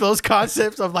grasp those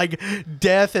concepts of like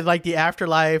death and like the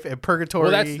afterlife and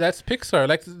purgatory. Well, that's Pixar.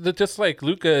 Like just like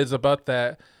Luca is about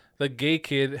the gay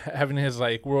kid having his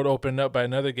like world opened up by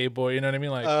another gay boy. You know what I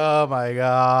mean? Like, oh my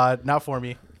god, not for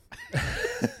me.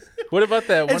 What about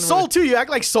that one? And Soul too. You act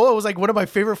like Soul was like one of my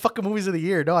favorite fucking movies of the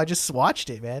year. No, I just watched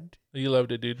it, man. You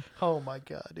loved it, dude. Oh my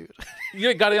god, dude.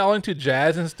 You got it all into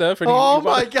jazz and stuff. And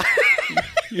god.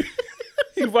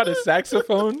 You bought a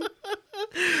saxophone.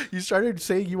 You started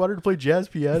saying you wanted to play jazz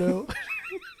piano.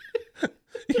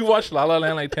 You watched La La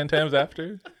Land like 10 times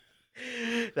after.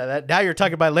 Now you're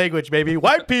talking my language, baby.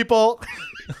 White people.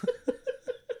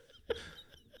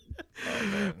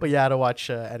 But yeah, I don't watch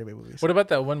anime movies. What about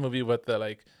that one movie with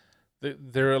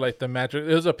they're like the magic?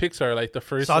 It was a Pixar, like the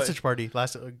first Sausage Party.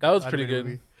 That was pretty good.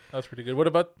 Movie. That was pretty good. What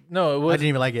about I didn't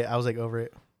even like it. I was like over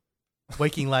it.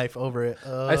 Waking Life over it.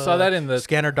 I saw that in the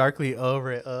Scanner Darkly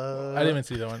over it. I didn't even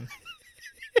see that one.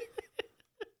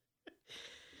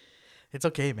 It's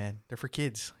okay, man. They're for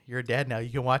kids. You're a dad now. You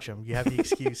can watch them. You have the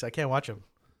excuse. I can't watch them.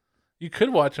 You could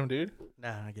watch them, dude.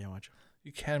 Nah, I can't watch them.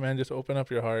 You can, man. Just open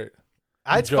up your heart.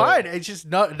 It's fine. It's just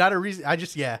not a reason.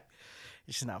 It's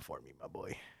just not for me, my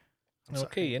boy.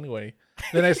 Okay, anyway.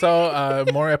 Then I saw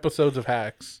more episodes of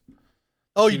Hacks.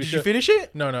 Oh, did you finish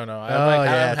it? No.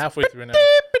 I'm halfway through now.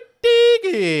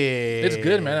 It's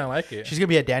good, man. I like it. She's gonna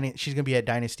be at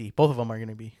Dynasty. Both of them are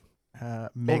gonna be.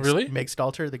 Meg, really? Meg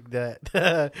Stalter,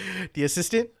 the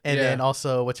assistant, and Yeah. then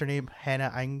also what's her name,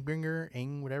 Hannah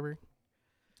Einbinger, whatever.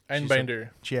 Einbinder.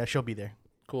 Yeah, she'll be there.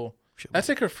 Cool. She'll That's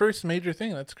be like her first major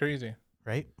thing. That's crazy.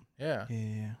 right. Yeah.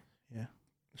 Yeah.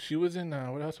 She was in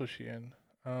what else was she in?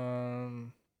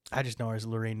 I just know her as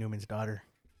Lorraine Newman's daughter.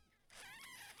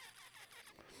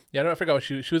 Yeah, I forgot what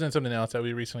she was in something else that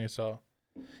we recently saw.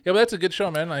 Yeah, but that's a good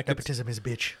show, man. Like Nepotism is a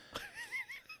bitch.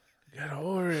 get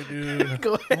over it, dude.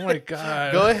 Go ahead. Oh my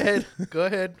god. Go ahead. Go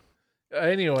ahead.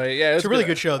 Anyway, yeah, It's a really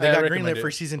good show. They I got recommend greenlit it.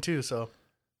 for season 2, so.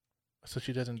 So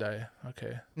she doesn't die.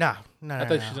 Okay. Nah. I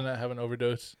thought she didn't have an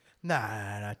overdose.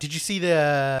 Nah. Did you see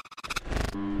the?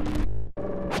 I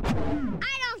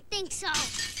don't think so.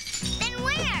 Then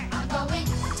where? I'm going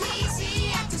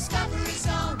TC at Discovery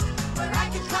Zone, where I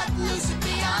can cut loose and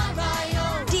be on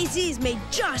my own. DC's made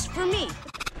just for me.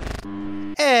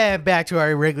 And back to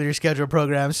our regular scheduled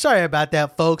program. Sorry about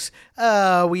that, folks.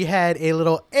 We had a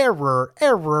little error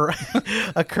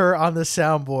occur on the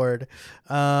soundboard.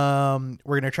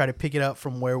 We're gonna try to pick it up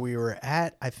from where we were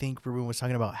at. I think Ruben was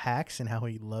talking about Hacks and how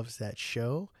he loves that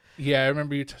show. Yeah, I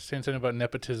remember you saying something about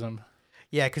nepotism.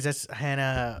 Yeah, because that's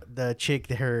Hannah, the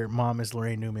chick. Her mom is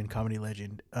Lorraine Newman, comedy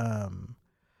legend.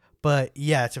 But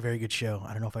yeah, it's a very good show.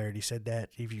 I don't know if I already said that,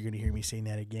 if you're going to hear me saying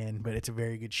that again, but it's a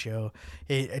very good show.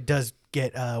 It does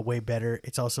get way better.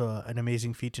 It's also an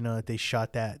amazing feat to know that they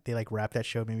shot that. They like wrapped that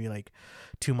show maybe like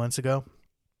 2 months ago.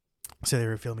 So they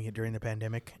were filming it during the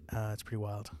pandemic. It's pretty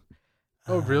wild.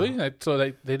 Oh, really? So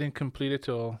they didn't complete it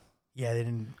till... Yeah, they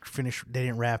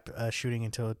didn't wrap shooting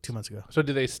until 2 months ago. So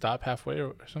did they stop halfway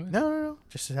or something? No.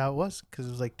 Just how it was, because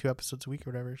it was like 2 episodes a week or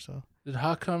whatever. So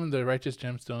How come the Righteous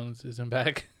Gemstones isn't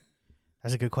back?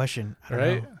 that's a good question. I don't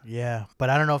Right? know. Yeah, but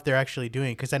I don't know if they're actually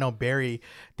doing it, because I know Barry,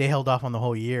 they held off on the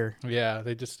whole year. Yeah,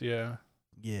 they just, yeah.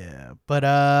 Yeah, but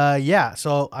yeah.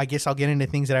 So I guess I'll get into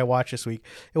things that I watched this week.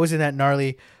 It wasn't that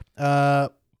gnarly.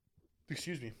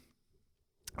 Excuse me.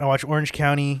 I watched Orange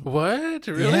County. What?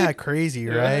 Really? Yeah, crazy,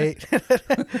 Yeah. right?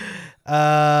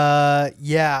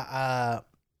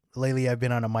 Lately I've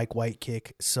been on a Mike White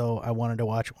kick, so I wanted to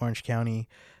watch Orange County.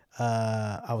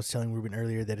 I was telling Ruben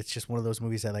earlier that it's just one of those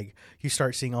movies that, like, you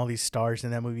start seeing all these stars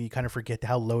in that movie, you kind of forget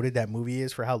how loaded that movie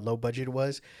is for how low budget it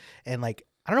was. And like,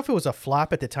 I don't know if it was a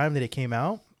flop at the time that it came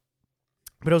out,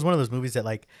 but it was one of those movies that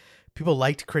like people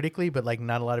liked critically, but like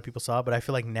not a lot of people saw. But I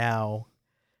feel like now,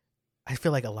 I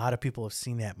feel like a lot of people have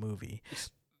seen that movie,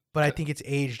 but I think it's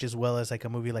aged as well as like a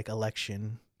movie like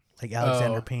Election, like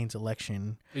Alexander Payne's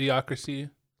Election. Idiocracy.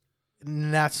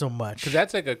 Not so much, Because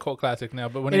that's like a cult classic now.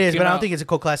 But when it is, came but I out, don't think it's a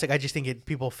cult classic. I just think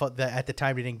people felt that at the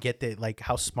time didn't get that, like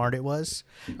how smart it was,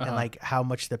 and like how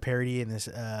much the parody and this,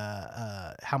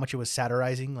 how much it was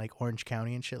satirizing like Orange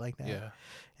County and shit like that. Yeah.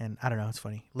 And I don't know, it's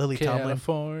funny. Lily Tomlin,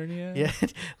 California. yeah,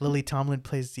 Lily Tomlin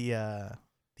plays she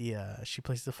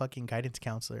plays the fucking guidance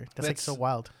counselor. That's like so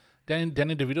wild. Danny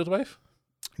DeVito's wife?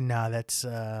 Nah, that's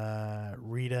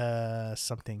Rita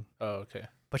something, Oh, okay.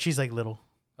 but she's like little.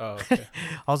 Oh, okay.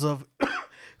 Also,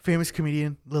 famous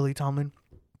comedian Lily Tomlin.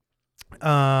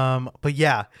 But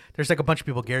yeah, there's like a bunch of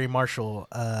people. Gary Marshall,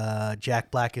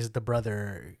 Jack Black is the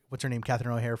brother. What's her name?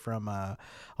 Catherine O'Hara from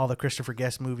all the Christopher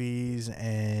Guest movies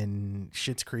and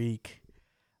Schitt's Creek.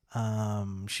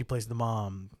 She plays the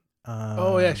mom.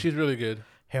 Oh, yeah, she's really good.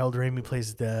 Harold Ramis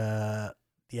plays the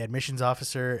admissions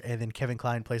officer, and then Kevin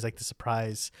Kline plays like the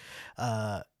surprise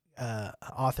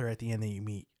author at the end that you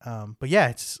meet. But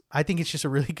yeah, I think it's just a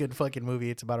really good fucking movie.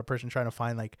 It's about a person trying to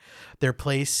find like their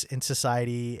place in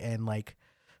society, and like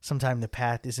sometimes the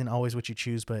path isn't always what you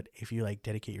choose, but if you like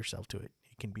dedicate yourself to it,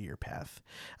 it can be your path.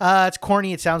 It's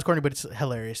corny. It sounds corny, but it's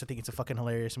hilarious. I think it's a fucking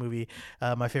hilarious movie.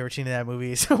 My favorite scene in that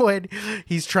movie is when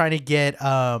he's trying to get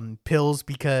pills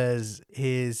because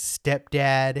his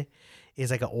stepdad is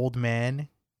like an old man.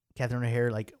 Catherine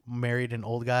O'Hara like married an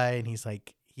old guy, and he's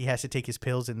like, he has to take his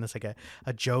pills, and it's like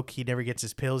a joke. He never gets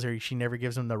his pills, or she never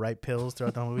gives him the right pills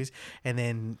throughout the whole movies. And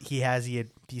then he had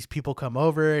these people come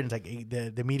over, and it's like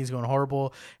the meeting's going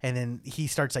horrible. And then he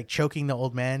starts like choking the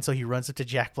old man. So he runs up to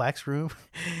Jack Black's room,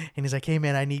 and he's like, "Hey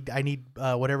man, I need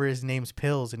whatever his name's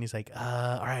pills." And he's like,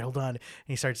 "All right, hold on." And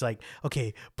he starts like,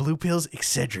 "Okay, blue pills,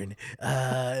 Excedrin."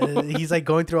 He's like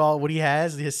going through all what he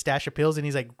has, his stash of pills, and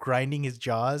he's like grinding his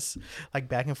jaws like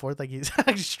back and forth, like he's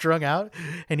like strung out,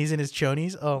 and he's in his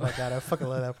chonies. Oh my god, I fucking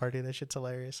love that part, dude. That shit's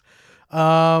hilarious.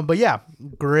 But yeah,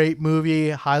 great movie,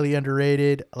 highly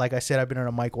underrated. Like I said, I've been on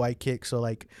a Mike White kick, so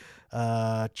like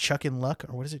Chuck and Luck,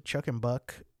 or what is it? Chuck and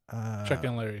Buck. Chuck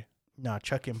and Larry. No,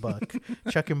 Chuck and Buck.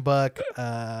 Chuck and Buck,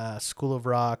 School of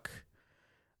Rock,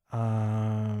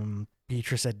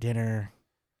 Beatrice at Dinner.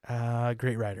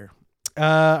 Great writer. All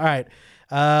right.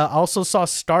 Also saw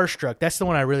Starstruck. That's the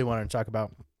one I really wanted to talk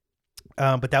about.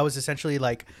 But that was essentially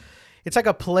like, it's like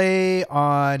a play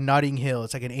on Notting Hill.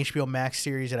 It's like an HBO Max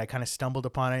series that I kind of stumbled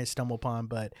upon.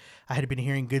 But I had been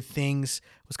hearing good things.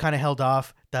 Was kind of held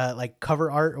off. The like cover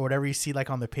art or whatever you see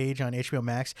like on the page on HBO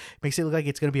Max makes it look like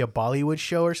it's gonna be a Bollywood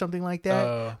show or something like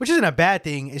that, which isn't a bad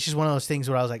thing. It's just one of those things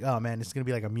where I was like, oh man, it's gonna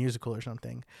be like a musical or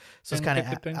something. So it's kind of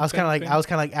I was kind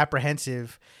of like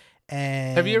apprehensive.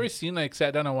 And have you ever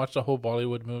sat down and watched a whole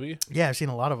Bollywood movie? Yeah, I've seen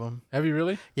a lot of them. Have you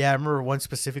really? Yeah, I remember one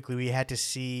specifically we had to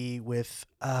see with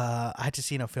I had to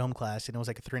see in a film class, and it was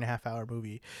like a 3.5 hour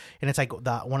movie, and it's like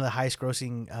one of the highest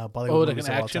grossing Bollywood movies like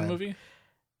an of all action time. movie.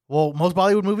 Well, most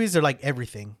Bollywood movies are like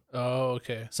everything. Oh,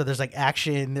 okay. So there's like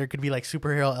action. There could be like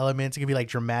superhero elements. It could be like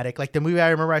dramatic. Like the movie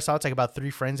I remember I saw, it's like about 3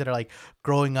 friends that are like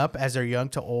growing up as they're young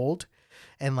to old,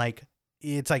 and like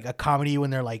it's like a comedy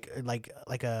when they're like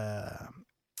a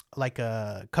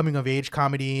coming of age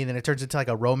comedy, and then it turns into like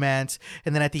a romance,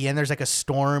 and then at the end there's like a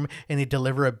storm and they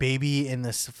deliver a baby in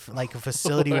this like a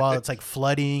facility while it's like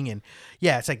flooding, and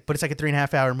yeah, it's like, but it's like a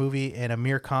 3.5 hour movie, and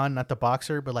Amir Khan, not the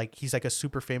boxer, but like he's like a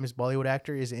super famous Bollywood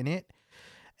actor, is in it.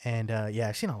 And yeah,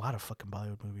 I've seen a lot of fucking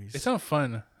Bollywood movies. They sound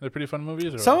fun. They're pretty fun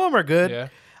movies. Or some of them are good. Yeah.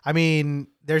 I mean,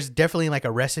 there's definitely like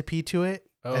a recipe to it.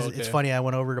 Oh, okay. It's funny. I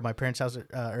went over to my parents' house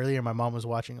earlier. My mom was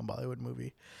watching a Bollywood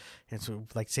movie. And so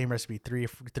like same recipe.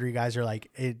 Three guys are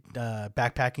like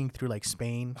backpacking through like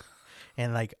Spain,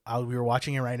 and like we were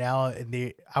watching it right now.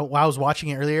 And I was watching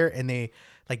it earlier, and they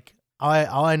like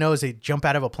all I know is they jump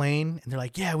out of a plane, and they're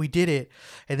like, "Yeah, we did it."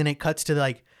 And then it cuts to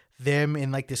like them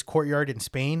in like this courtyard in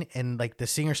Spain, and like the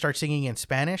singer starts singing in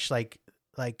Spanish, like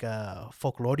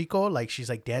folklorico, like she's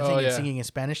like dancing and singing in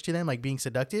Spanish to them, like being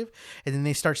seductive, and then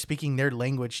they start speaking their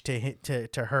language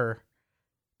to her,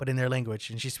 but in their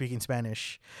language, and she's speaking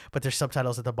Spanish, but there's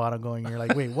subtitles at the bottom going, you're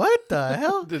like, wait, what the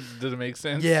hell? Does it make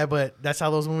sense? Yeah, but that's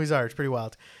how those movies are. It's pretty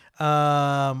wild.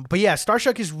 But yeah,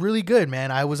 Starstruck is really good,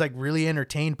 man. I was like really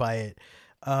entertained by it.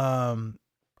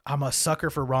 I'm a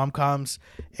sucker for rom-coms,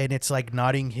 and it's like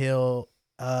Notting Hill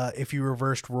if you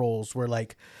reversed roles, where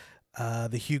like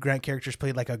the Hugh Grant character's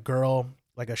played like a girl,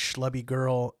 like a schlubby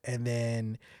girl, and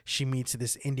then she meets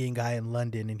this Indian guy in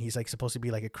London, and he's like supposed to be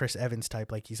like a Chris Evans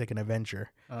type, like he's like an Avenger.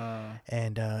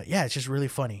 And yeah, it's just really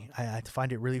funny. I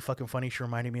find it really fucking funny. She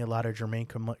reminded me a lot of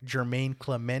Jermaine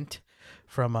Clement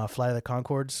from Flight of the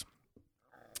Conchords.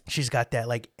 She's got that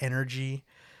like energy.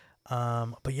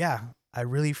 But yeah, I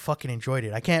really fucking enjoyed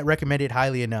it. I can't recommend it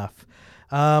highly enough.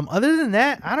 Other than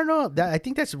that, I don't know. I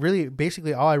think that's really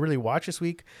basically all I really watched this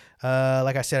week.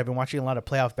 Like I said, I've been watching a lot of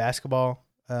playoff basketball,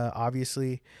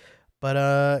 obviously.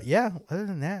 But yeah, other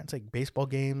than that, it's like baseball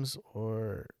games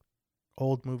or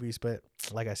old movies. But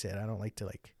like I said, I don't like to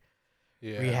like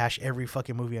rehash every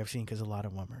fucking movie I've seen, because a lot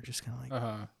of them are just kind of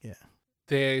like, yeah.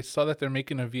 They saw that they're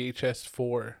making a VHS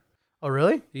 4. Oh,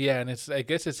 really? Yeah, and I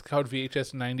guess it's called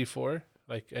VHS 94.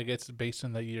 Like, I guess based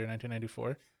in the year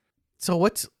 1994. So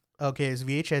what's... Okay, is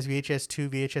VHS, VHS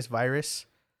 2, VHS Virus?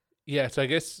 Yeah, so I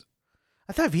guess...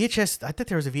 I thought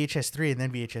there was a VHS 3 and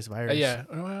then VHS Virus. Yeah.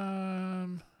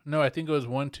 No, I think it was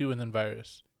 1, 2, and then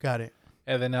Virus. Got it.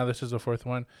 And then now this is the 4th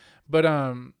one. But...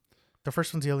 the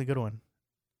first one's the only good one.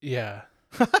 Yeah.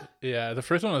 Yeah, the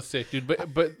first one was sick, dude.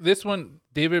 But this one,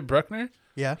 David Bruckner...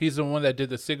 Yeah. He's the one that did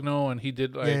The Signal, and he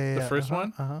did the first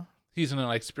one. Uh-huh. He's gonna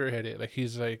like spearhead it. Like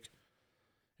he's like,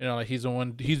 you know, like he's the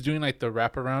one. He's doing like the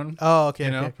wraparound. Oh, okay,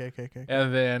 you know? Okay.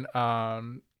 And then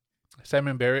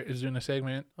Simon Barrett is doing a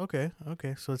segment. Okay.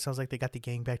 So it sounds like they got the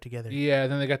gang back together. Yeah.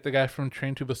 Then they got the guy from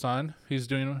Train to Busan. He's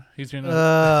doing.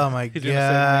 Oh my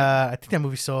god! I think that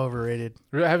movie's so overrated.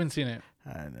 I haven't seen it.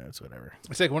 I know, it's whatever.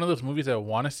 It's like one of those movies I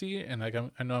want to see, and like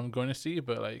I know I'm going to see,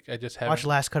 but like I just haven't. Watch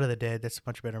Last Cut of the Dead. That's a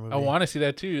much better movie. I want to see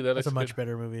that too. That's a much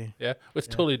better movie. Yeah, it's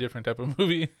totally different type of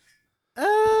movie.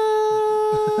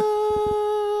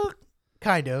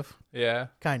 Kind of. Yeah.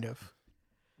 Kind of.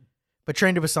 But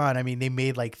Train to Busan, I mean, they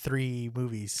made like 3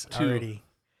 movies already.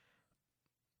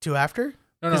 2 after?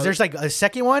 Because there's like a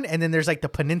second one, and then there's like the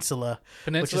Peninsula.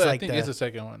 Which is, I think is the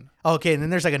second one. Okay, and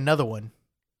then there's like another one.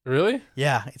 Really?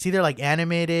 Yeah, it's either like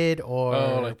animated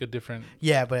or like a different.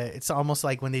 Yeah, but it's almost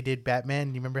like when they did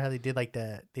Batman. You remember how they did like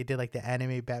the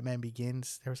anime Batman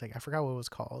Begins? There was like, I forgot what it was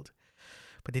called,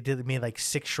 but they made like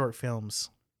 6 short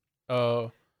films.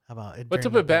 Oh. About it. What's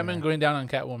up with Batman going down on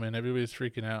Catwoman? Everybody's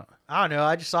freaking out. I don't know.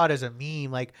 I just saw it as a meme.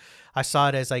 Like I saw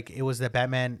it as like it was the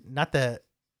Batman, not the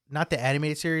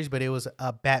animated series, but it was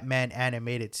a Batman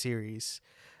animated series.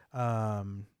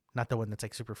 Not the one that's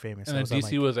like super famous. And then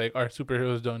DC was like, our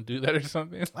superheroes don't do that or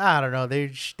something. I don't know.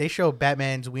 They show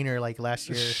Batman's wiener like last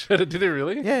year. Did they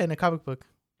really? Yeah, in a comic book.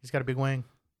 He's got a big wang.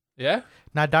 Yeah.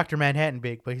 Not Dr. Manhattan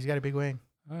big, but he's got a big wang.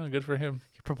 Oh, good for him.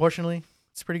 Proportionally,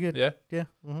 it's pretty good. Yeah. Yeah.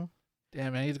 Mm-hmm.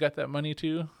 Damn, man, he's got that money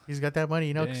too. He's got that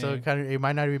money, so it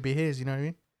might not even be his. You know what I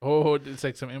mean? Oh, it's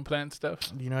like some implant stuff.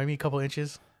 You know what I mean? A couple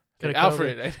inches. Like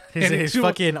Alfred. His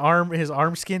fucking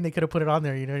arm skin, they could have put it on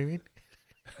there. You know what I mean?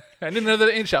 I need another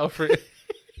inch, Alfred.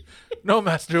 No,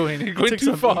 Master Wayne, you're going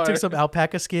too far. He took some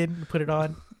alpaca skin and put it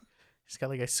on. He's got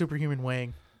like a superhuman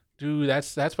wang. Dude,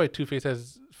 that's why Two-Face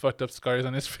has fucked up scars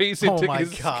on his face. Oh my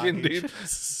god, skin, dude.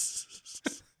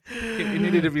 He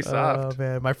needed to be soft. Oh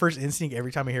man, my first instinct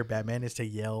every time I hear Batman is to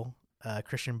yell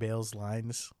Christian Bale's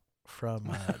lines from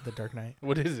The Dark Knight.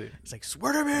 What is it? It's like,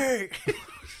 swear to me,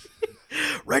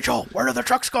 Rachel, where did the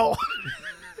trucks go?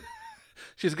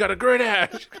 She's got a great ass.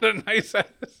 She's got a nice ass.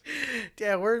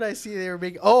 Yeah, where did I see they were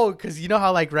making? Oh, because you know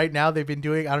how like right now they've been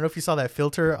doing. I don't know if you saw that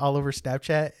filter all over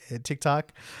Snapchat and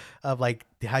TikTok of like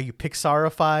how you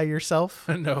Pixarify yourself.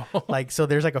 No. Like so,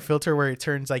 there's like a filter where it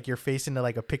turns like your face into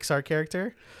like a Pixar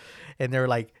character, and they're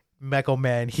like Mecha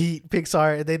Man, Heat,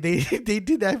 Pixar. And they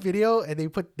did that video and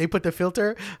they put the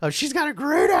filter of she's got a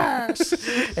great ass,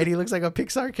 and he looks like a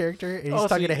Pixar character and he's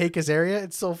talking to Hank Azaria.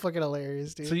 It's so fucking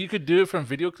hilarious, dude. So you could do it from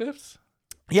video clips.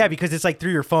 Yeah, because it's like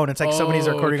through your phone. It's like somebody's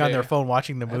recording on their phone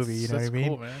watching the movie. You know what I mean?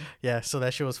 Cool, man. Yeah, so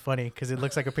that shit was funny because it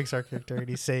looks like a Pixar character and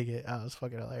he's saying it. Oh, it was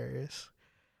fucking hilarious.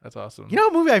 That's awesome. You know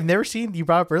a movie I've never seen you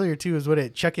brought up earlier too is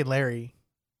Chuck and Larry.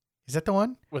 Is that the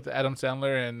one? With Adam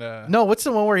Sandler and... No, what's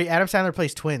the one where Adam Sandler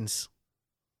plays twins?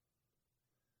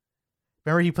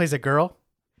 Remember he plays a girl?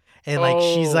 And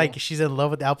like she's in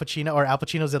love with Al Pacino, or Al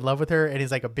Pacino's in love with her, and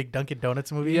it's like a big Dunkin'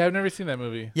 Donuts movie. Yeah, I've never seen that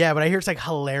movie. Yeah, but I hear it's like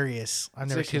hilarious. I've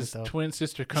never seen his it though. twin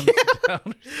sister comes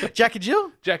down. Jack and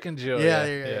Jill? Jack and Jill.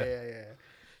 Yeah.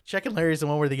 Chuck and Larry is the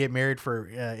one where they get married for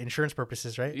insurance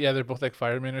purposes, right? Yeah, they're both like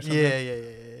firemen or something. Yeah.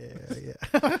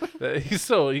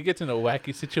 He gets into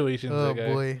wacky situations.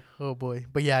 Oh boy.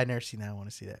 But yeah, I never seen that. I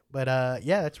want to see that. But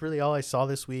yeah, that's really all I saw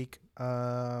this week.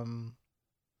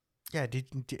 Yeah,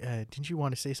 didn't you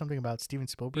want to say something about Steven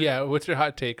Spielberg? Yeah, what's your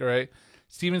hot take? All right,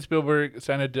 Steven Spielberg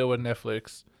signed a deal with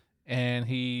Netflix, and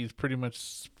he's pretty much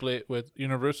split with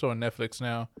Universal and Netflix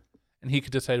now, and he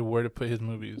could decide where to put his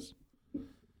movies.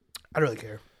 I don't really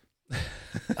care.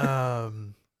 I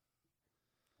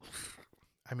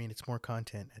mean, it's more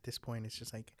content at this point. It's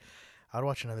just like I'd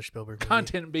watch another Spielberg movie.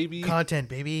 Content,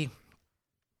 baby.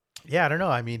 Yeah, I don't know.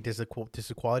 I mean, does the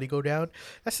quality go down?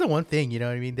 That's the one thing, you know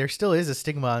what I mean? There still is a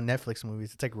stigma on Netflix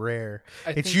movies. It's like rare.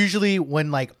 It's usually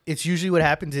what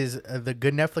happens is the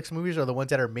good Netflix movies are the ones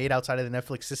that are made outside of the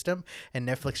Netflix system, and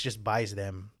Netflix just buys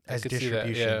them as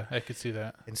distribution. Yeah, I could see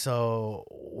that. And so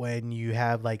when you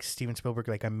have like Steven Spielberg,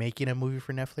 like I'm making a movie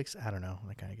for Netflix, I don't know.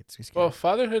 That kind of gets me scared. Well,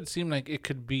 Fatherhood seemed like it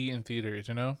could be in theaters,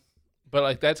 you know? But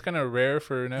like that's kind of rare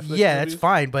for Netflix. Yeah, movies. That's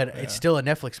fine, but it's still a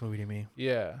Netflix movie to me.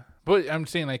 Yeah, but I'm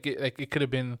saying it could have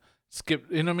been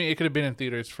skipped. You know what I mean? It could have been in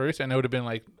theaters first, and it would have been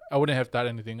like I wouldn't have thought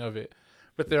anything of it.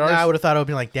 But I would have thought it would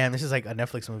be like, damn, this is like a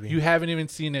Netflix movie. You haven't even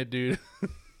seen it, dude.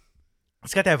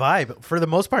 It's got that vibe. For the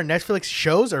most part, Netflix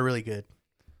shows are really good,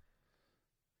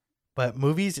 but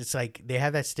movies, it's like they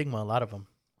have that stigma. A lot of them.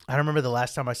 I don't remember the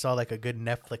last time I saw like a good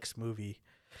Netflix movie.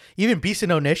 Even Beasts of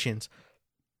No Nations.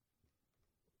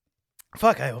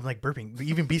 Fuck, I'm like burping.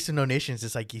 Even Beasts of No Nations,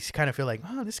 it's like you kind of feel like,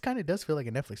 oh, this kind of does feel like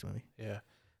a Netflix movie. Yeah.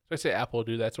 So I say Apple,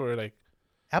 dude. That's where like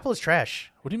Apple is trash.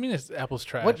 What do you mean Apple's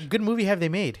trash? What good movie have they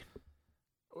made?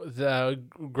 The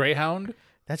Greyhound.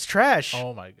 That's trash.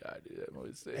 Oh my god, dude, that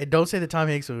movie's sick. And don't say the Tom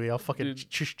Hanks movie. I'll fucking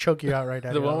choke you out right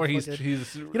now. The one where he's you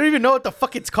don't even know what the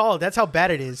fuck it's called. That's how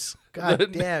bad it is.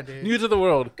 God damn, dude. News of the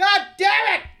World. God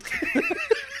damn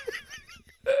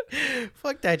it.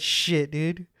 Fuck that shit,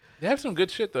 dude. They have some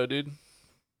good shit though, dude.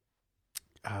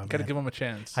 Oh, gotta give them a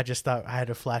chance. I just thought I had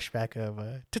a flashback of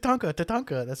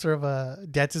Tatanka. That's sort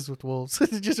of Dances with Wolves.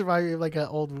 It just reminded me of like an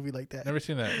old movie like that. Never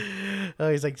seen that.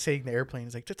 Oh, he's like saying the airplane.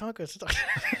 He's like Tatanka.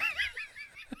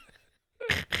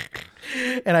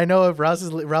 And I know if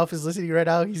Ralph is listening right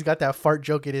now, he's got that fart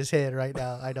joke in his head right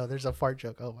now. I know there's a fart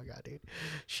joke. Oh my god, dude.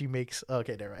 She makes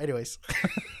okay, never mind. Anyways.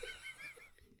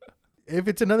 If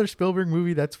it's another Spielberg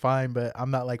movie, that's fine, but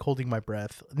I'm not like holding my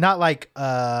breath. Not like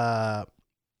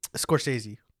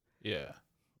Scorsese. Yeah.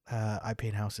 I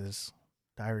Paint Houses.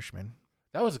 The Irishman.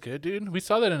 That was good, dude. We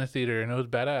saw that in a theater and it was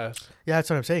badass. Yeah, that's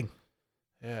what I'm saying.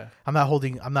 Yeah. I'm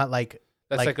not like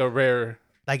that's like a rare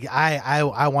like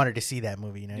I wanted to see that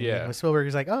movie, you know. Yeah. When Spielberg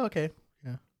is like, "Oh, okay."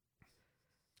 Yeah.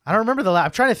 I don't remember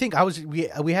I'm trying to think.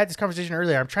 We had this conversation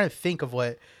earlier. I'm trying to think of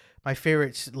what my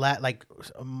favorite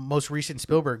most recent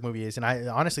Spielberg movie is, and I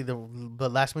honestly the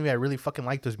last movie I really fucking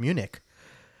liked was Munich.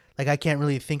 Like I can't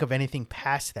really think of anything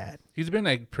past that. He's been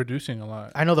like producing a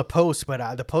lot. I know The Post,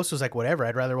 but The Post was like whatever.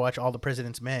 I'd rather watch All the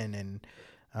President's Men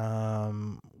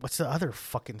and what's the other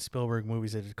fucking Spielberg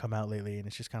movies that have come out lately? And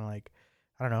it's just kind of like,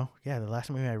 I don't know. Yeah, the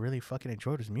last movie I really fucking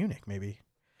enjoyed was Munich. Maybe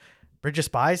Bridge of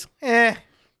Spies. He's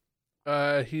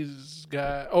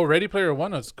got Ready Player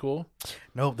One was cool.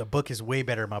 No, the book is way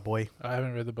better, my boy. I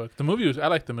haven't read the book. The movie I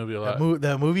like the movie a lot.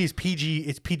 The movie is PG.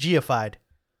 It's PG-ified.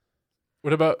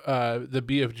 What about the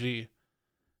BFG?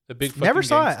 The big fucking Never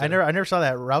saw gangster? it. I never saw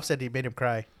that. Ralph said he made him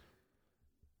cry.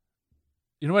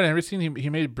 You know what? I never seen. He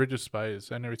made Bridge of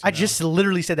Spies. I never. Seen I that just one.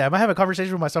 literally said that. Am I having a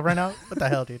conversation with myself right now? What the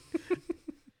hell, dude?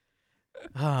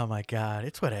 Oh my god,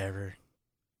 it's whatever.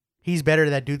 He's better.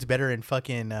 That dude's better in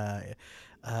fucking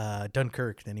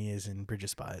Dunkirk than he is in Bridge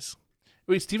of Spies.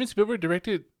 Wait, Steven Spielberg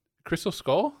directed Crystal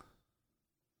Skull?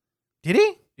 Did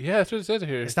he? Yeah, that's what it says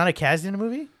here. It's not a Kasdan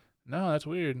movie? No, that's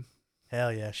weird.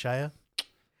 Hell yeah, Shia.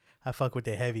 I fuck with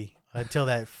the heavy until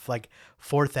that like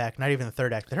fourth act, not even the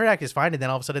third act. The third act is fine, and then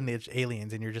all of a sudden there's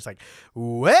aliens, and you're just like,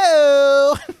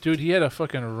 whoa. Dude, he had a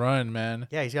fucking run, man.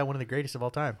 Yeah, he's got one of the greatest of all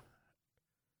time.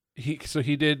 He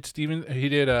did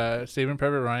Saving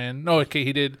Private Ryan. No, okay,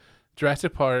 he did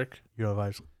Jurassic Park, You know the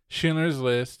vibes. Schindler's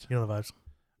List, You know the vibes.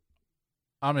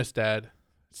 Amistad,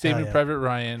 Saving yeah. Private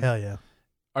Ryan, Hell yeah.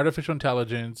 Artificial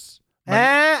Intelligence.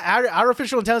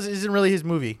 Artificial Intelligence isn't really his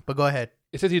movie, but go ahead.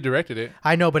 It says he directed it.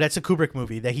 I know, but that's a Kubrick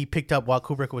movie that he picked up while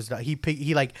Kubrick was done.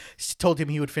 He like told him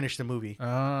he would finish the movie.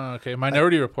 Oh, okay.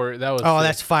 Minority Report. That was. Oh, sick.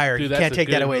 that's fire! Dude, You that's can't a take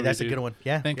that good away. movie, That's a dude. good one.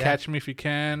 Yeah. Then yeah. Catch Me If You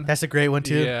Can. That's a great one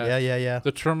too. Yeah. Yeah.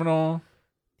 The Terminal.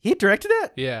 He directed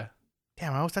that? Yeah.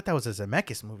 Damn, I always thought that was a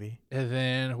Zemeckis movie. And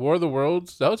then War of the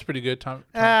Worlds. That was pretty good. Tom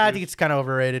I Cruise. think it's kind of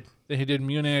overrated. Then he did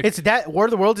Munich. It's that War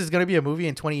of the Worlds is going to be a movie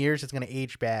in 20 years. It's going to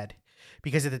age bad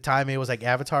because at the time it was like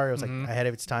Avatar. It was like ahead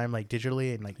of its time, like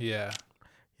digitally and like yeah.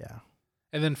 yeah.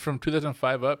 And then from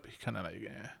 2005 up, he kind of like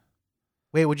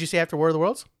Wait, what'd you say after War of the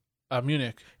Worlds?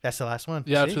 Munich. That's the last one.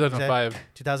 Yeah, See? 2005.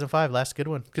 2005, last good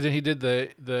one. Because then he did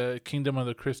the Kingdom of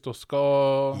the Crystal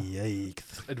Skull,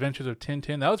 Yikes. Adventures of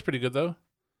Tintin. That was pretty good though.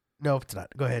 No, it's not.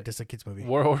 Go ahead. It's a kids movie.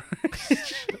 War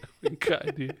Horse.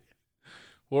 God, dude.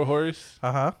 War Horse.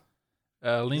 Uh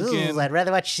huh. Lincoln. I'd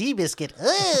rather watch Seabiscuit.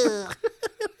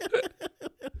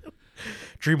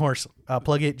 Dream Horse.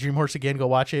 Plug it. Dream Horse again. Go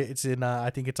watch it. It's in. I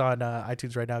think it's on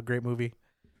iTunes right now. Great movie.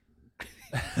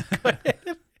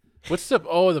 What's the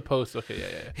Post? Okay,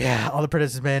 yeah. Yeah, All the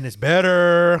President's Men is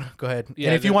better. Go ahead. Yeah,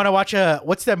 and if you want to watch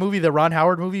what's that movie? The Ron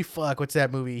Howard movie? Fuck, what's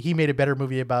that movie? He made a better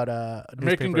movie about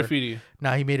American newspaper. Graffiti.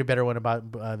 No, he made a better one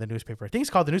about the newspaper. I think it's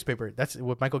called The Newspaper. That's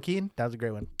with Michael Keaton. That was a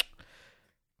great one.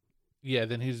 Yeah,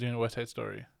 then he's doing West Side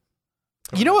Story.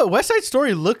 You know what? West Side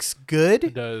Story looks It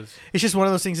good. does. It's just one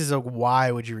of those things. Is like,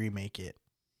 why would you remake it?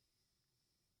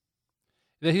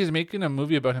 Then he's making a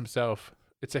movie about himself.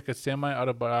 It's like a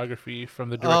semi-autobiography from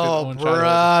the director's Oh, own childhood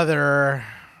brother.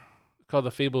 called The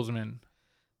Fablesman.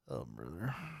 Oh,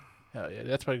 brother. Hell yeah,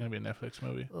 that's probably gonna be a Netflix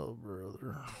movie. Oh,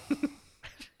 brother.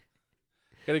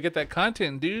 Gotta get that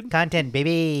content, dude. Content,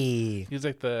 baby. He's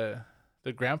like the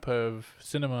grandpa of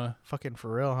cinema. Fucking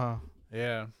for real, huh?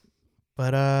 Yeah.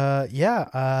 But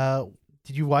yeah.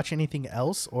 Did you watch anything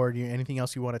else, or anything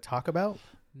else you want to talk about?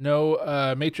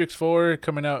 No, Matrix 4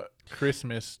 coming out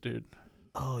Christmas, dude.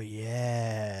 Oh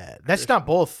yeah, that's not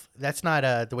both. That's not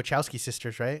the Wachowski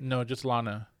sisters, right? No, just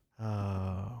Lana.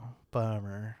 Oh,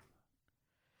 bummer.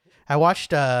 I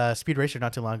watched Speed Racer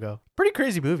not too long ago. Pretty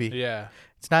crazy movie. Yeah.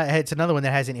 It's another one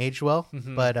that hasn't aged well,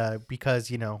 Mhm. but because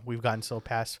we've gotten so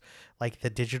past like the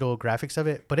digital graphics of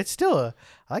it, but it's still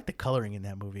I like the coloring in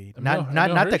that movie.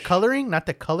 Not the coloring,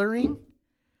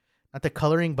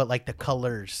 but like the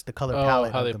colors, the color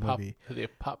palette how of they the pop, movie. How they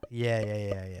pop.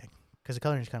 Yeah. Because the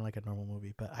coloring is kind of like a normal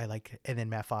movie, but I like it. And then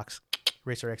Matt Fox,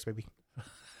 Racer X, baby.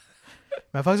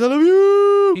 Matt Fox, I love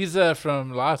you. He's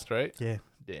from Lost, right? Yeah.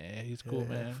 Yeah, he's cool,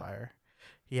 man. Fire.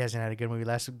 He hasn't had a good movie.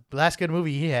 Last good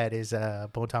movie he had is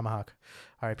Bone Tomahawk.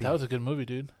 R.I.P. That was a good movie,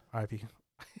 dude. R.I.P.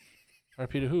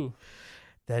 RP to who?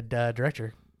 That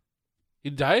director,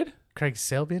 He died? Craig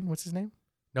Salbian. What's his name?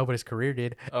 No, but his career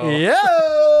did. Oh.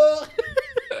 Yeah.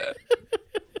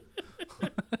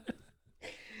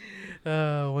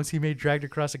 Once he made Dragged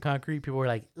Across the Concrete, people were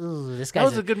like, "Ooh, this That guy's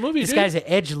was a good movie, this dude. guy's an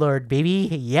edgelord, baby.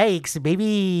 Yikes,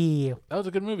 baby." That was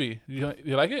a good movie. You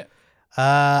like it?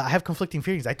 I have conflicting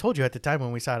feelings. I told you at the time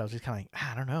when we saw it, I was just kind of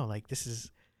like, I don't know, like this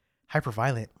is hyper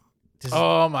violent.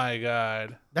 Oh my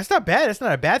god. That's not bad. That's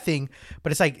not a bad thing.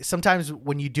 But it's like sometimes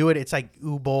when you do it, it's like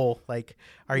ooh bowl. Like,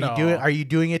 are you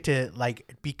doing it to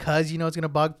like because it's gonna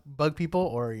bug people,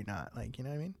 or are you not? Like, you know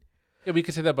what I mean? Yeah, we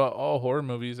could say that about all horror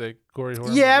movies, like gory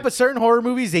horror. Yeah, movies. but certain horror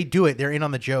movies they do it. They're in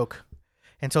on the joke.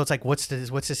 And so it's like, what's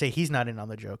to say he's not in on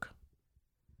the joke?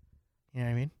 You know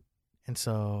what I mean? And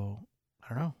so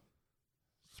I don't know.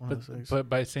 But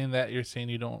by saying that, you're saying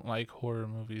you don't like horror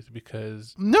movies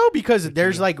because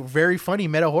there's like very funny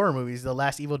meta horror movies. The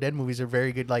last Evil Dead movies are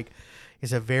very good. Like,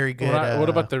 it's a very good. What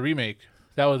about the remake?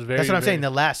 That was very. That's what I'm saying. The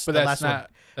last one. That's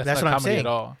what I'm saying. At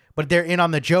all. But they're in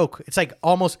on the joke. It's like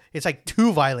it's like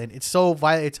too violent. It's so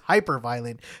violent. It's hyper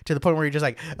violent to the point where you're just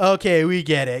like, okay, we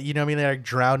get it. You know what I mean? They're like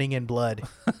drowning in blood.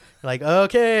 Like,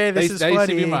 okay, this is funny. That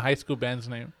used to be my high school band's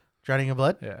name. Drowning in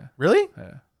Blood? Yeah. Really?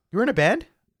 Yeah. You were in a band?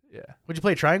 Yeah. Would you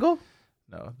play Triangle?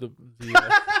 No.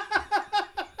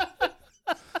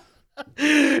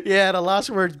 Yeah, the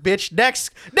lost words, bitch. Next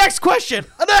question.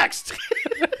 Next.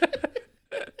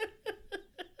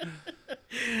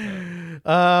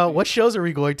 What shows are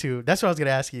we going to? That's what I was gonna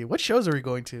ask you. What shows are we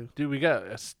going to? Dude, we got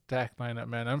a stacked lineup,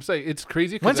 man. I'm saying it's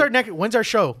crazy. When's our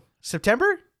show?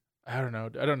 September? I don't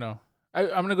know. I'm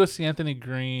gonna go see Anthony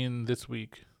Green this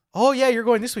week. Oh yeah, you're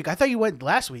going this week. I thought you went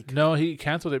last week. No, he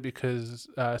canceled it because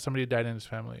somebody died in his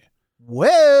family.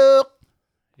 Well,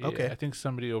 yeah, okay. I think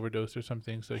somebody overdosed or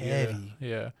something. So Heavy.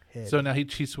 yeah. Heavy. So now he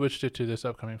switched it to this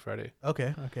upcoming Friday.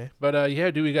 Okay. But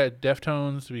yeah, dude, we got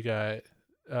Deftones, we got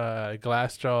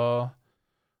Glassjaw,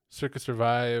 Circus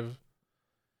Survive.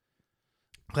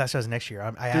 Glassjaw's next year.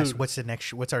 I asked,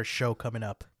 what's our show coming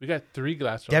up? We got 3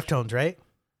 Glassjaw. Deftones, right?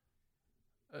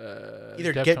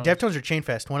 Either Deftones or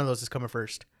Chainfest. One of those is coming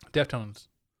first. Deftones.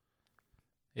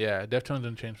 Yeah, Deftones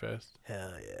and Chainfest.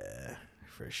 Hell yeah,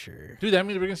 for sure. Dude, that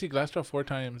means we're gonna see Glassjaw 4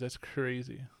 times. That's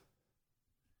crazy.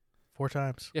 4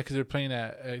 times? Yeah, because they're playing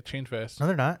at Chainfest. No,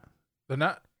 they're not. They're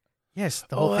not. Yes,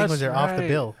 the whole thing was they're off the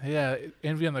bill. Yeah,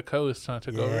 Envy on the Coast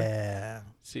took over. Yeah.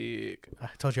 Sick. I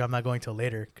told you I'm not going till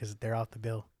later because they're off the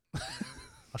bill.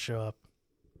 I'll show up.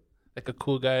 Like a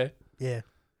cool guy. Yeah.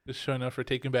 Just showing up for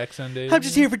Taking Back Sunday. I'm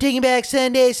just here for Taking Back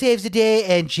Sunday, Saves the Day,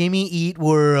 and Jimmy Eat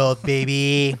World,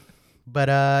 baby. But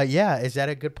yeah, is that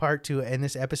a good part to end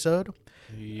this episode?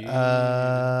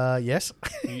 Yeah. Yes.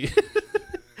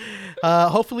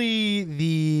 Hopefully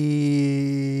the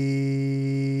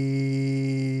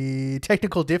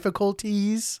technical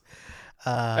difficulties.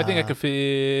 I think I could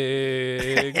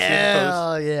fix.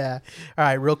 Hell yeah! All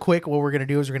right, real quick, what we're gonna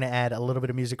do is we're gonna add a little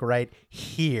bit of music right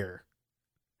here.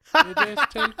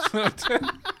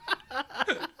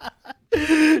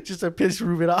 Just to piss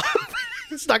Ruben off.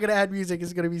 It's not gonna add music.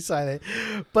 It's gonna be silent.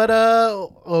 But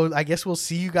I guess we'll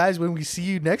see you guys when we see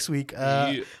you next week.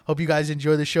 Hope you guys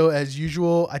enjoy the show as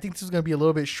usual. I think this is gonna be a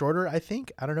little bit shorter. I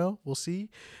don't know. We'll see.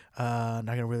 Not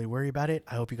gonna really worry about it.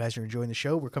 I hope you guys are enjoying the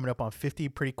show. We're coming up on 50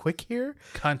 pretty quick here.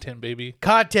 Content, baby.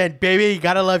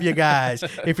 Gotta love you guys.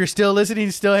 If you're still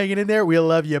listening, still hanging in there, we'll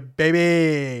love you,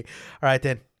 baby. All right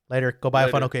then. Later. Go buy a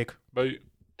funnel cake. Bye.